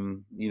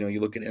 You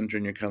look at Inter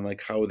and you're kind of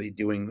like, how are they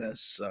doing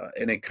this?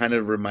 And it kind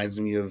of reminds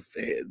me of,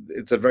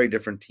 it's a very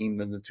different team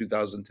than the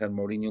 2010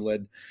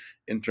 Mourinho-led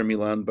Inter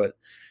Milan. But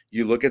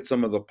you look at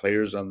some of the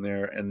players on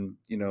there and,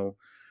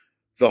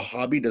 the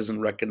hobby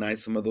doesn't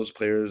recognize some of those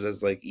players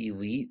as like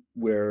elite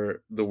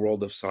where the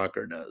world of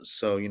soccer does.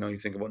 So, you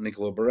think about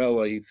Nicolo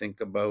Barella, you think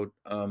about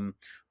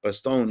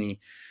Bastoni,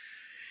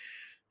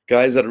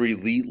 guys that are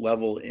elite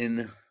level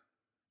in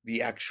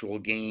the actual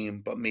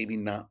game, but maybe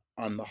not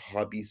on the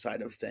hobby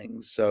side of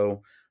things.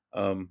 So,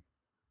 it'll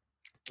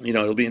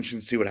be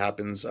interesting to see what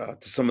happens to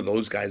some of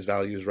those guys'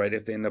 values, right?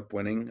 If they end up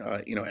winning,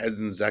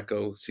 Edin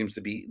Dzeko seems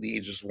to be the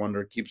ageless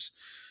wonder, keeps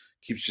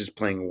just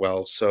playing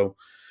well. So,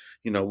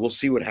 we'll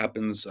see what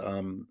happens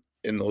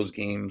in those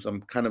games.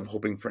 I'm kind of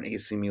hoping for an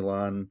AC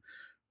Milan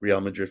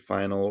Real Madrid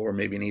final, or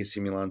maybe an AC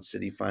Milan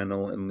City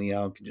final, and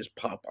Leão can just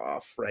pop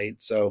off, right?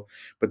 So,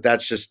 but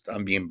that's just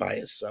I'm being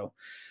biased. So,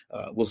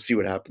 we'll see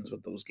what happens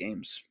with those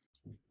games.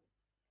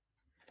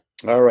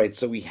 All right,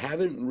 so we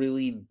haven't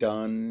really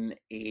done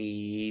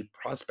a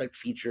prospect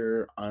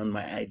feature on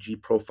my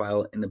IG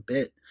profile in a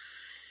bit.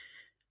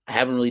 I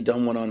haven't really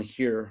done one on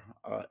here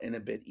in a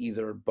bit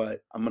either,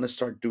 but I'm going to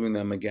start doing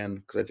them again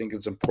because I think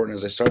it's important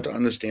as I start to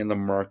understand the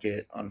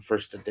market on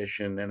first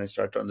edition and I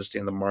start to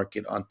understand the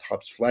market on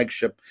Topps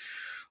flagship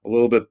a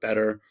little bit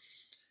better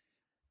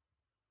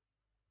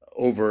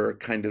over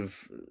kind of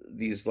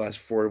these last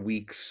 4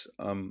 weeks.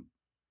 I'm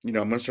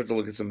going to start to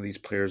look at some of these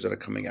players that are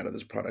coming out of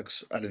these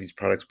products,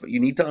 but you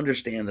need to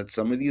understand that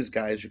some of these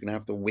guys, you're going to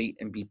have to wait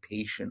and be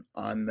patient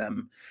on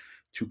them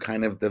to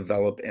kind of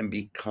develop and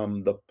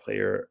become the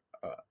player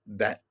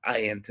that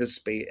I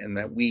anticipate and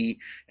that we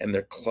and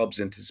their clubs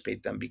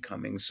anticipate them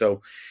becoming.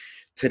 So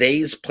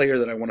today's player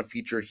that I want to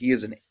feature, he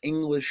is an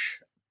English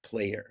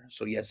player.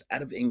 So yes,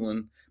 out of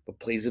England, but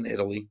plays in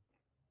Italy.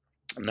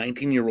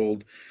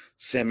 19-year-old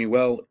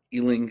Samuel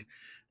Ealing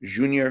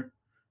Jr.,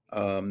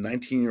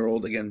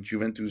 19-year-old, again,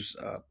 Juventus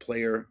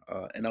player,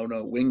 an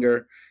out-and-out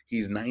winger.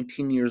 He's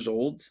 19 years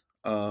old,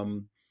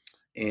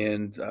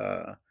 and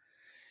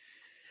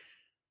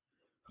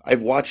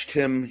I've watched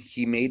him.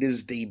 He made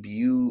his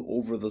debut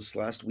over this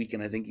last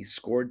weekend. I think he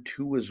scored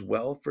two as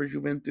well for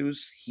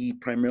Juventus. He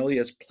primarily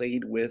has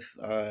played with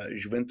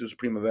Juventus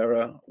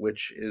Primavera,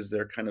 which is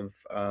their kind of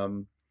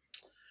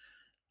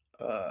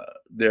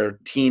their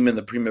team in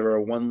the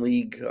Primavera One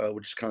League,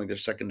 which is kind of like their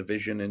second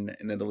division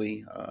in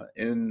Italy.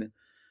 In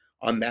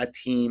On that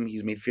team,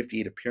 he's made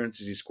 58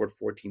 appearances. He scored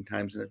 14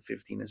 times and had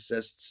 15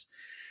 assists.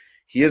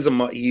 He's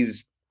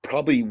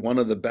probably one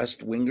of the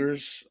best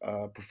wingers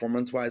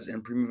performance wise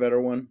in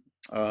Primavera One.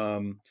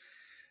 Um,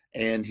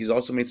 and he's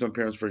also made some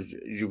appearances for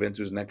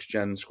Juventus Next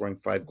Gen, scoring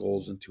 5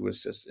 goals and 2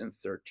 assists in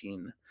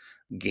 13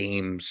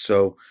 games.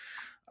 So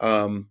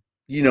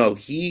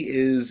he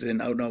is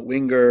an out and out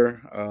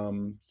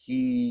winger.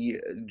 He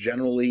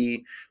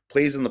generally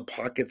plays in the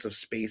pockets of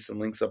space and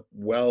links up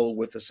well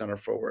with the center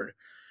forward,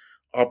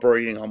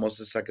 operating almost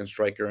a second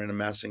striker and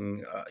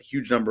amassing a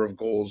huge number of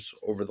goals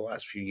over the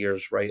last few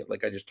years, right?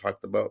 Like I just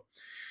talked about.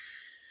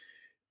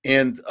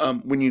 And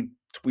when you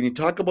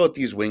talk about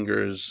these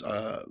wingers,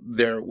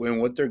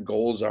 what their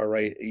goals are,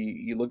 right?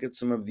 You look at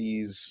some of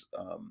these.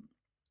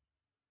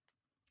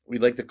 We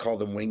like to call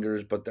them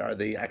wingers, but are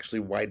they actually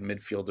wide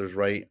midfielders,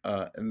 right?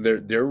 And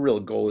their real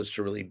goal is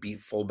to really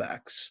beat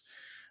fullbacks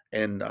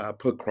and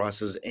put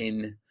crosses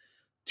in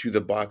to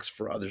the box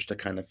for others to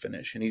kind of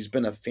finish. And he's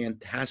been a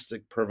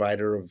fantastic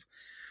provider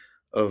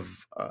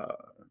of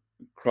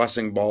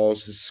crossing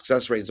balls. His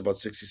success rate is about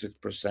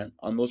 66%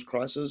 on those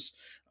crosses.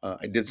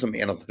 I did some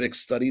analytics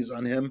studies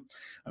on him,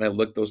 and I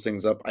looked those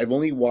things up. I've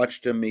only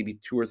watched him maybe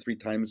 2 or 3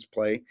 times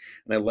play,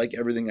 and I like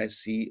everything I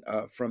see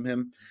from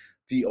him.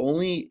 The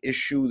only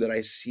issue that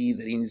I see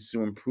that he needs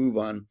to improve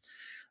on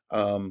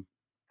um,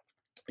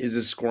 is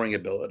his scoring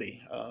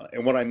ability.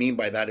 And what I mean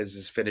by that is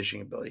his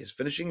finishing ability. His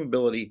finishing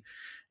ability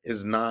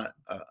is not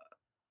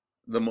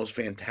the most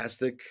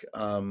fantastic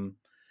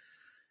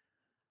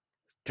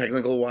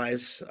technical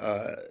wise,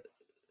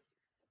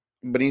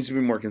 but he needs to be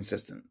more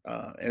consistent.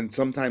 And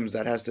sometimes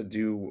that has to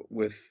do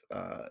with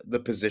the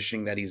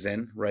positioning that he's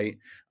in, right?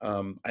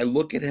 I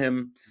look at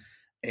him,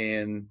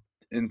 and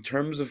in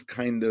terms of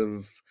kind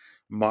of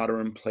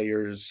modern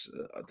players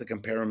to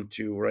compare him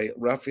to, right?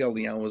 Rafael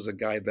Leão was a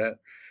guy that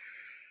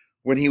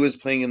when he was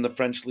playing in the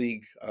French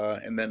league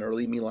and then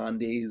early Milan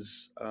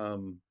days,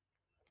 and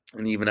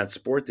even at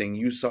Sporting,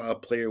 you saw a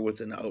player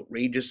with an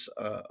outrageous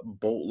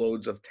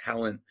boatloads of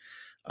talent,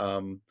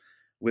 um,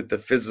 with the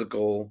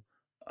physical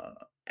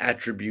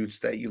attributes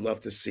that you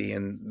love to see.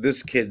 And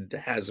this kid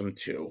has them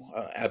too.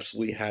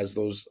 Absolutely has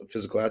those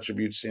physical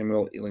attributes.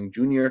 Samuel Ealing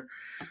Jr.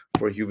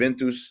 for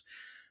Juventus.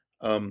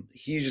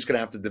 He's just going to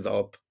have to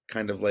develop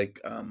kind of like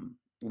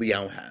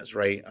Leão has,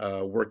 right?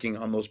 Working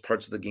on those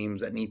parts of the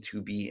games that need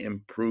to be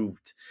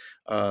improved.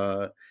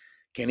 Uh,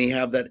 can he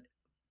have that?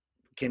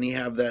 Can he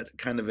have that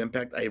kind of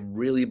impact? I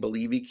really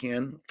believe he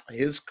can.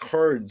 His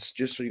cards,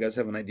 just so you guys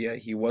have an idea,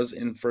 he was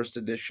in first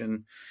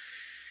edition.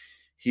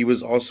 He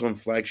was also in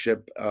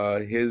flagship.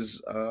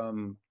 His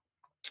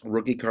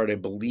rookie card, I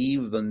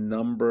believe the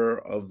number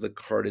of the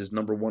card is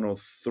number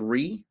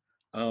 103.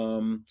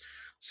 Um,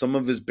 some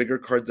of his bigger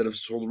cards that have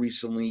sold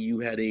recently,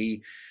 you had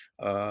a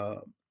uh,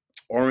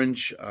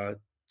 orange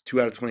 2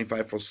 out of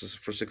 25 for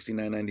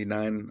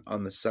 69.99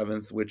 on the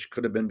 7th, which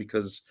could have been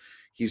because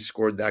he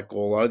scored that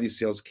goal. A lot of these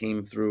sales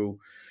came through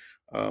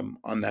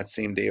on that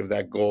same day of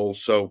that goal.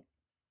 So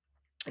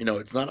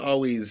it's not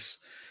always.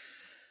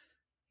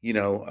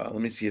 Let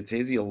me see.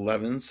 Today's the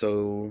 11th,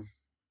 so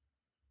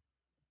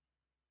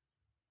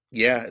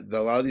yeah, a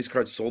lot of these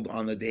cards sold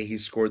on the day he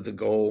scored the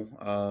goal.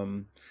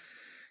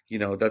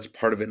 That's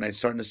part of it. And I'm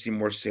starting to see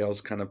more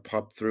sales kind of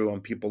pop through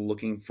on people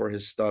looking for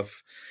his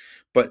stuff.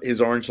 But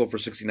his orange sold for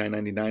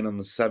 69.99 on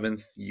the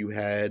 7th. You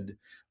had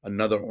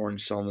another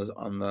orange sell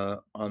on the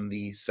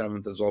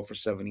 7th as well for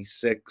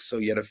 76. So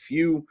you had a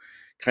few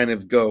kind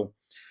of go.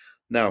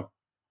 Now,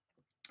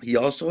 he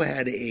also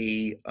had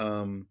a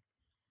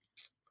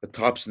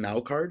Topps Now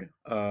card,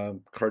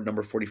 card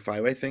number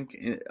 45, I think,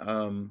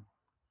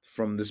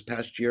 from this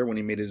past year when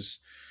he made his,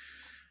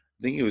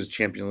 I think it was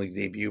Champion League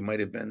debut, might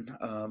have been.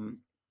 And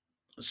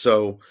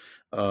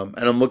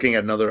I'm looking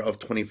at another of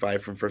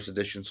 25 from first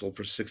edition, sold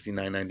for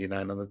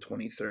 69.99 on the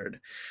 23rd.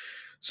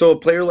 So a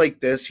player like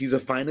this, he's a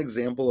fine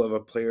example of a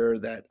player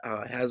that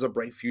has a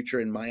bright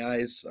future in my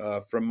eyes.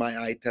 From my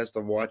eye test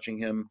of watching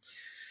him,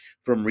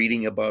 from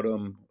reading about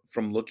him,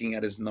 from looking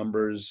at his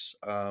numbers,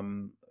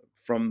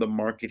 from the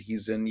market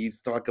he's in. You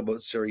talk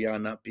about Serie A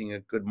not being a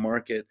good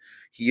market.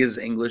 He is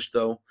English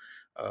though,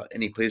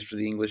 and he plays for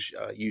the English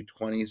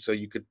U20, so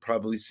you could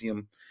probably see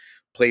him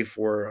play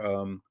for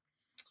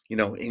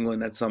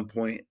England at some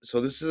point.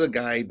 So this is a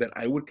guy that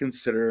I would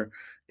consider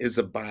is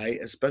a buy,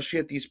 especially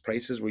at these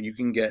prices where you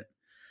can get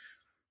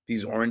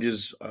these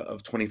oranges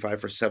of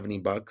 25 for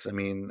 $70. I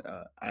mean,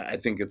 I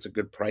think it's a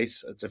good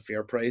price. It's a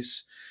fair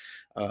price.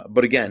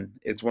 But again,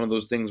 it's one of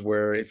those things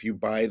where if you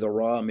buy the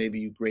raw, maybe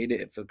you grade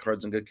it. If the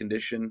card's in good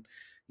condition,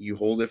 you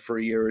hold it for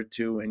a year or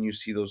two, and you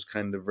see those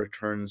kind of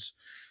returns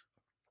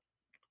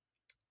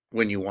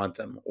when you want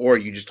them, or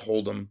you just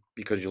hold them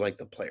because you like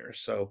the player.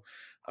 So,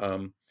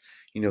 um,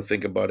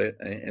 think about it.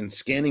 And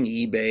scanning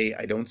eBay,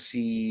 I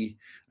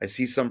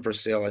see some for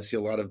sale. I see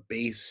a lot of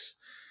base.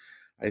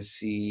 I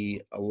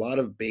see a lot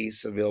of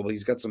base available.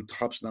 He's got some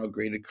tops now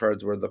graded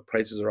cards where the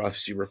prices are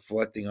obviously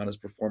reflecting on his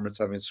performance,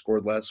 having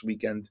scored last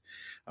weekend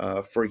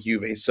for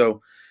Juve.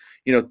 So,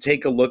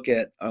 take a look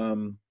at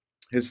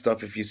his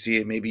stuff if you see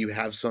it. Maybe you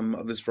have some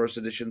of his first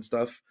edition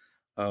stuff,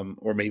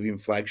 or maybe even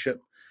flagship.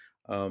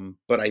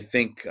 But I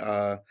think,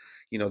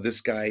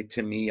 this guy,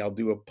 to me, I'll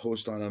do a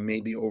post on him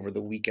maybe over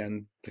the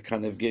weekend to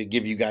kind of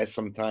give you guys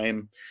some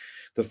time,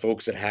 the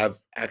folks that have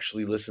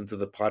actually listened to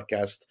the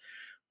podcast,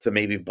 to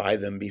maybe buy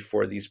them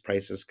before these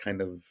prices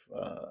kind of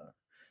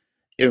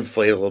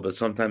inflate a little bit.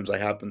 Sometimes I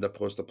happen to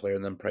post a player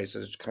and then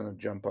prices kind of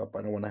jump up.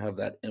 I don't want to have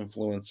that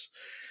influence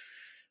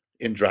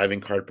in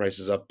driving card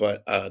prices up.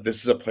 But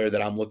this is a player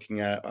that I'm looking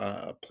at,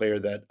 a player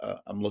that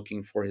I'm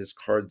looking for his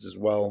cards as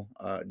well,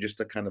 just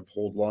to kind of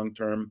hold long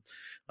term.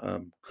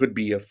 Could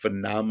be a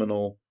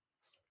phenomenal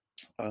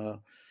uh,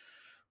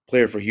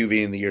 player for Juve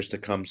in the years to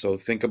come. So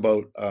think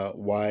about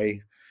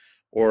why,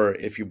 or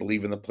if you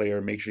believe in the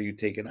player, make sure you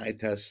take an eye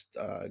test.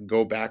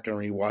 Go back and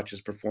rewatch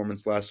his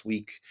performance last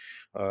week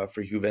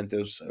for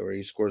Juventus, where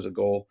he scores a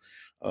goal.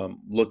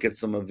 Look at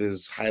some of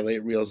his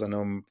highlight reels. I know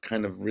I'm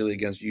kind of really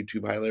against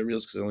YouTube highlight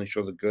reels because they only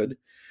show the good.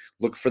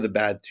 Look for the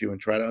bad too, and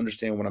try to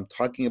understand when I'm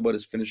talking about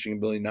his finishing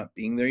ability not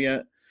being there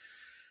yet,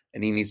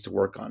 and he needs to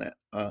work on it.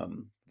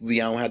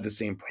 Leão had the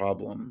same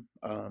problem.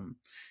 A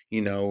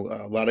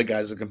lot of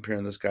guys are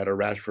comparing this guy to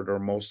Rashford or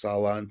Mo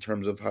Salah in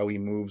terms of how he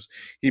moves.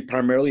 He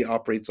primarily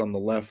operates on the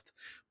left,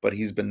 but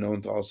he's been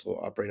known to also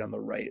operate on the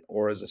right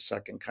or as a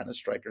second kind of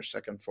striker,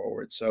 second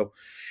forward. So,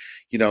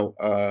 he's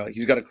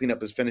got to clean up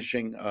his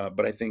finishing,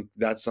 but I think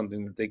that's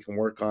something that they can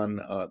work on,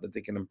 that they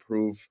can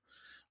improve.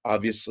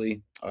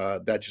 Obviously,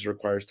 that just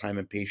requires time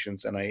and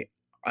patience. And I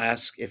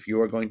ask, if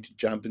you are going to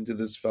jump into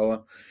this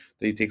fella,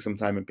 that you take some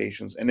time and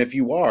patience. And if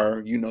you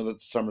are, you know that the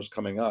summer's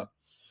coming up.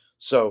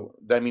 So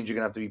that means you're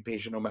going to have to be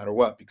patient no matter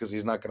what, because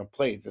he's not going to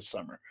play this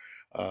summer.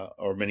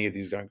 Or many of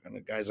these guys aren't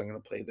going to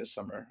play this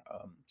summer.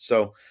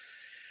 So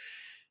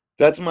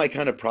that's my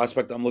kind of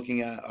prospect I'm looking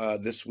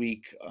at this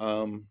week.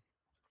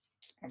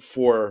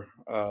 For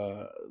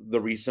the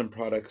recent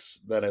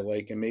products that I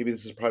like. And maybe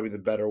this is probably the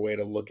better way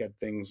to look at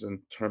things in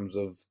terms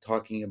of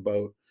talking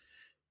about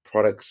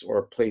products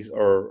or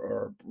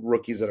or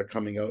rookies that are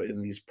coming out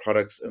in these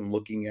products and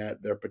looking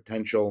at their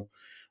potential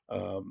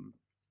um,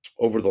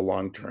 over the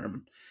long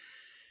term.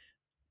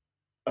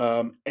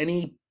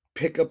 Any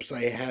pickups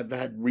I have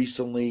had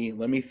recently?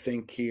 Let me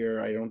think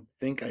here. I don't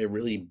think I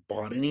really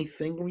bought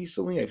anything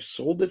recently. I've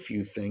sold a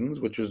few things,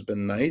 which has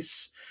been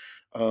nice.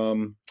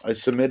 I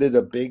submitted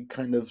a big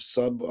kind of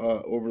sub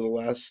over the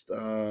last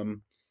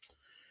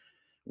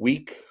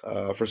week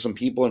for some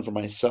people and for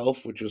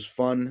myself, which was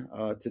fun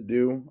to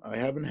do. I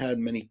haven't had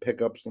many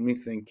pickups. Let me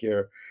think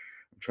here.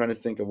 I'm trying to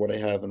think of what I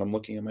have, and I'm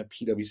looking at my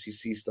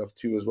PWCC stuff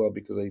too as well,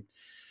 because I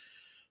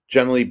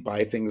generally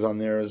buy things on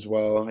there as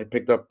well. I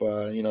picked up,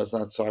 it's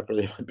not soccer.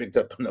 I picked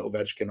up an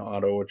Ovechkin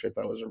auto, which I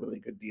thought was a really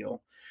good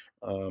deal.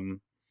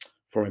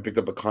 I picked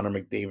up a Connor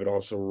McDavid,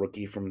 also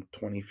rookie from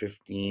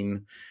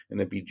 2015, in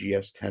a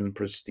BGS 10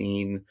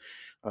 pristine.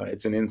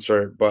 It's an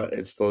insert, but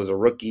it still is a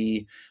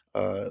rookie.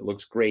 It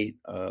looks great.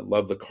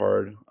 Love the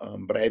card.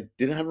 But I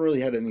haven't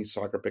really had any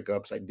soccer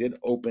pickups. I did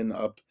open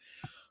up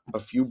a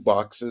few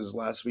boxes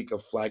last week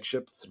of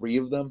flagship, 3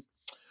 of them.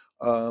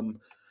 Um,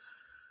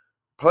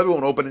 Probably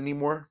won't open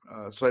anymore.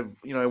 So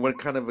I went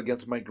kind of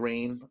against my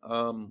grain.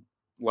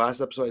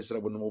 Last episode I said I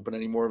wouldn't open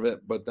any more of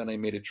it, but then I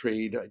made a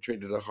trade. I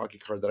traded a hockey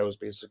card that I was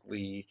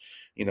basically,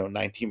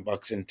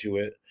 $19 into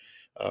it,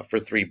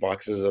 for 3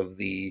 boxes of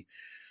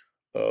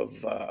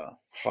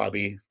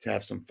hobby to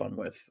have some fun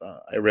with.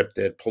 I ripped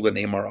it, pulled a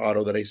Neymar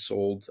auto that I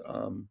sold.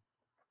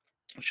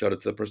 Shout out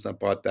to the person that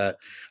bought that.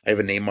 I have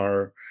a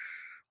Neymar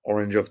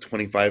orange of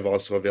 25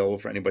 also available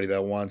for anybody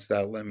that wants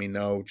that. Let me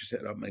know. Just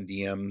hit up my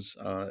DMs.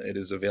 It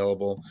is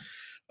available.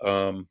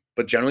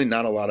 But generally,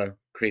 not a lot of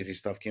crazy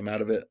stuff came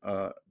out of it,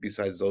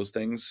 besides those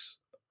things.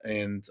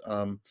 And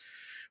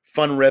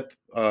fun rip,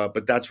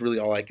 but that's really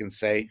all I can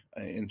say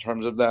in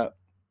terms of that.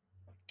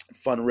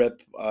 Fun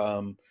rip,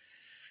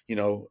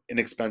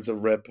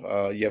 inexpensive rip.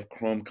 You have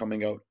Chrome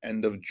coming out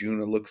end of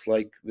June, it looks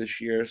like, this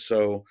year.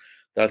 So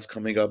That's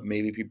coming up.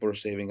 Maybe people are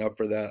saving up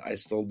for that. I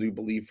still do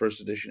believe first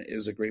edition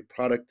is a great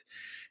product.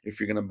 If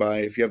you're going to buy,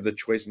 if you have the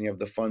choice and you have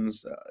the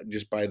funds,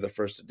 just buy the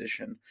first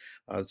edition.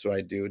 That's what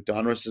I do.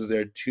 Donruss is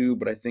there too,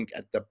 but I think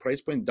at the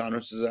price point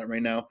Donruss is at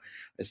right now,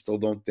 I still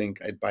don't think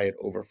I'd buy it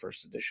over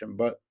first edition,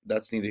 but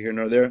that's neither here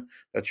nor there.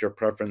 That's your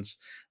preference.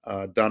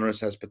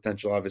 Donruss has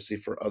potential, obviously,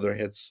 for other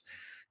hits,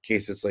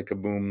 cases like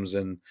Kabooms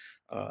and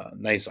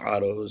nice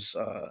autos.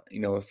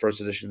 With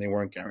first edition, they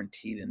weren't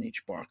guaranteed in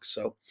each box.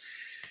 So,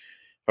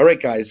 all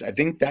right, guys, I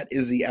think that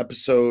is the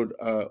episode.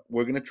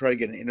 We're going to try to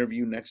get an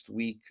interview next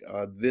week.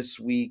 This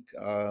week,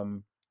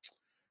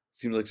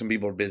 seems like some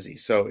people are busy,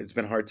 so it's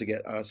been hard to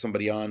get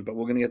somebody on, but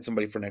we're going to get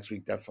somebody for next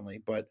week,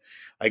 definitely. But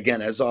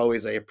again, as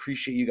always, I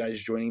appreciate you guys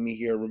joining me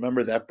here.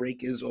 Remember, that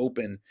break is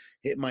open.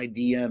 Hit my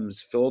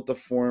DMs, fill out the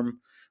form.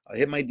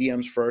 Hit my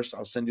DMs first.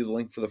 I'll send you the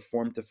link for the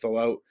form to fill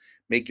out,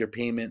 make your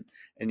payment,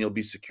 and you'll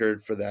be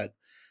secured for that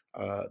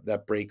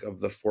break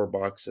of the 4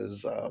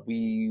 boxes.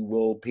 We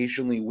will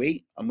patiently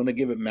wait. I'm going to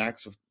give it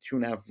max of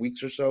 2.5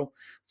 weeks or so.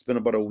 It's been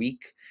about a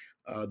week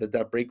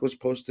that break was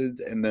posted,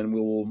 and then we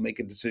will make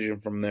a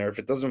decision from there. If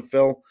it doesn't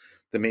fill,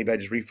 then maybe I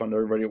just refund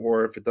everybody,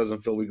 or if it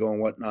doesn't fill, we go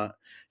and whatnot,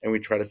 and we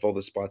try to fill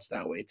the spots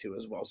that way too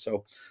as well.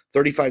 So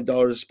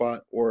 $35 a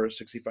spot, or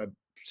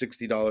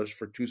 $60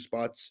 for 2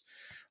 spots,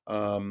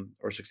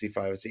 or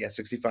 65. So yeah,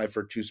 65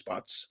 for 2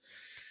 spots.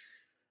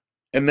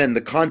 And then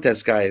the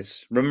contest,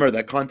 guys, remember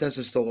that contest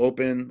is still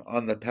open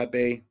on the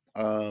Pepe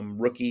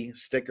rookie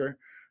sticker.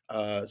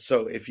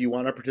 So if you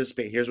want to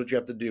participate, here's what you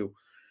have to do.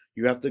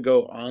 You have to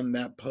go on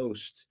that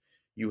post.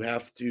 You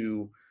have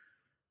to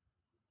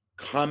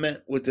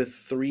comment with the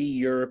 3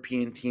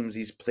 European teams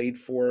he's played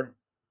for.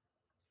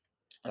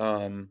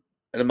 And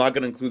I'm not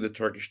going to include the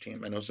Turkish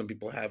team. I know some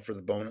people have for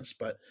the bonus,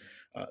 but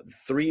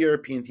 3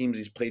 European teams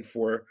he's played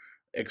for,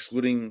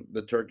 excluding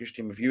the Turkish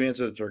team. If you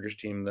answer the Turkish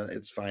team, then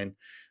it's fine.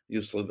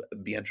 You'll still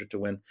be entered to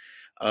win.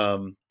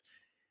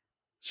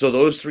 So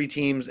those 3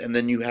 teams, and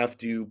then you have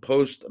to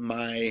post I'm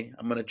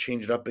going to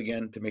change it up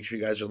again to make sure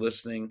you guys are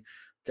listening,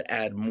 to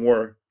add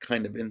more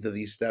kind of into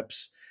these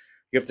steps.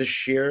 You have to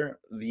share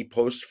the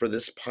post for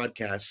this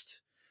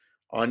podcast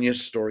on your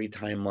story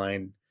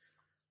timeline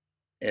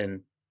and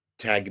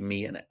tag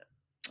me in it.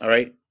 All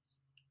right.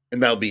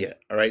 And that'll be it.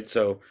 All right.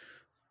 So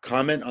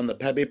comment on the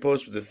Pepe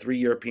post with the 3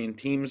 European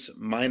teams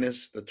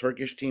minus the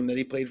Turkish team that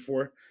he played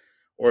for,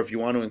 or if you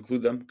want to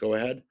include them, go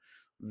ahead.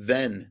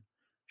 Then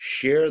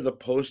share the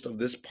post of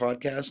this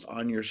podcast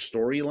on your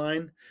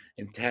storyline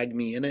and tag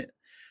me in it.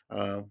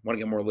 Want to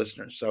get more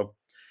listeners. So,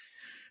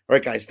 all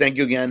right, guys, thank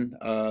you again.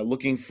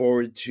 Looking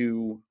forward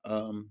to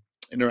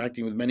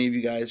interacting with many of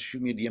you guys.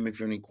 Shoot me a DM if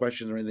you have any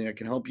questions or anything I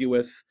can help you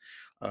with.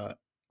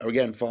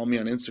 Again, follow me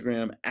on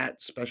Instagram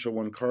at Special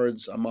One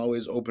Cards. I'm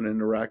always open and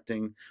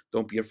interacting.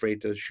 Don't be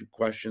afraid to shoot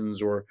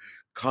questions or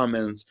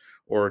comments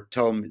or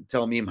tell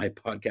me my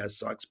podcast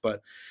sucks.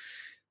 But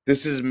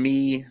this is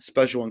me,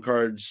 Special One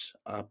Cards,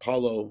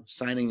 Paulo,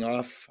 signing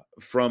off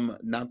from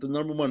not the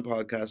number 1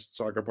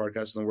 soccer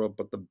podcast in the world,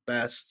 but the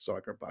best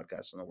soccer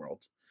podcast in the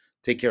world.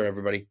 Take care,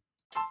 everybody.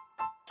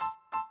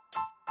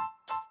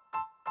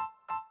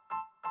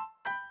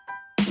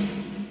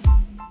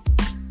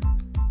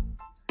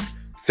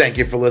 Thank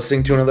you for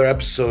listening to another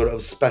episode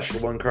of Special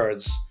One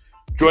Cards.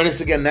 Join us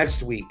again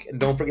next week, and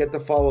don't forget to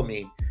follow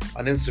me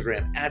on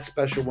Instagram at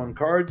Special One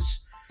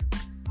Cards.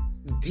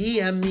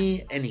 DM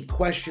me any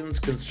questions,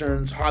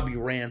 concerns, hobby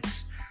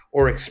rants,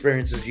 or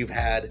experiences you've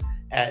had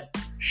at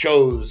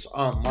shows,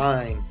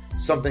 online,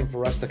 something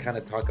for us to kind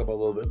of talk about a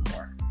little bit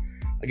more.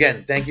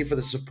 Again, thank you for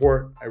the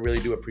support. I really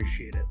do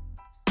appreciate it.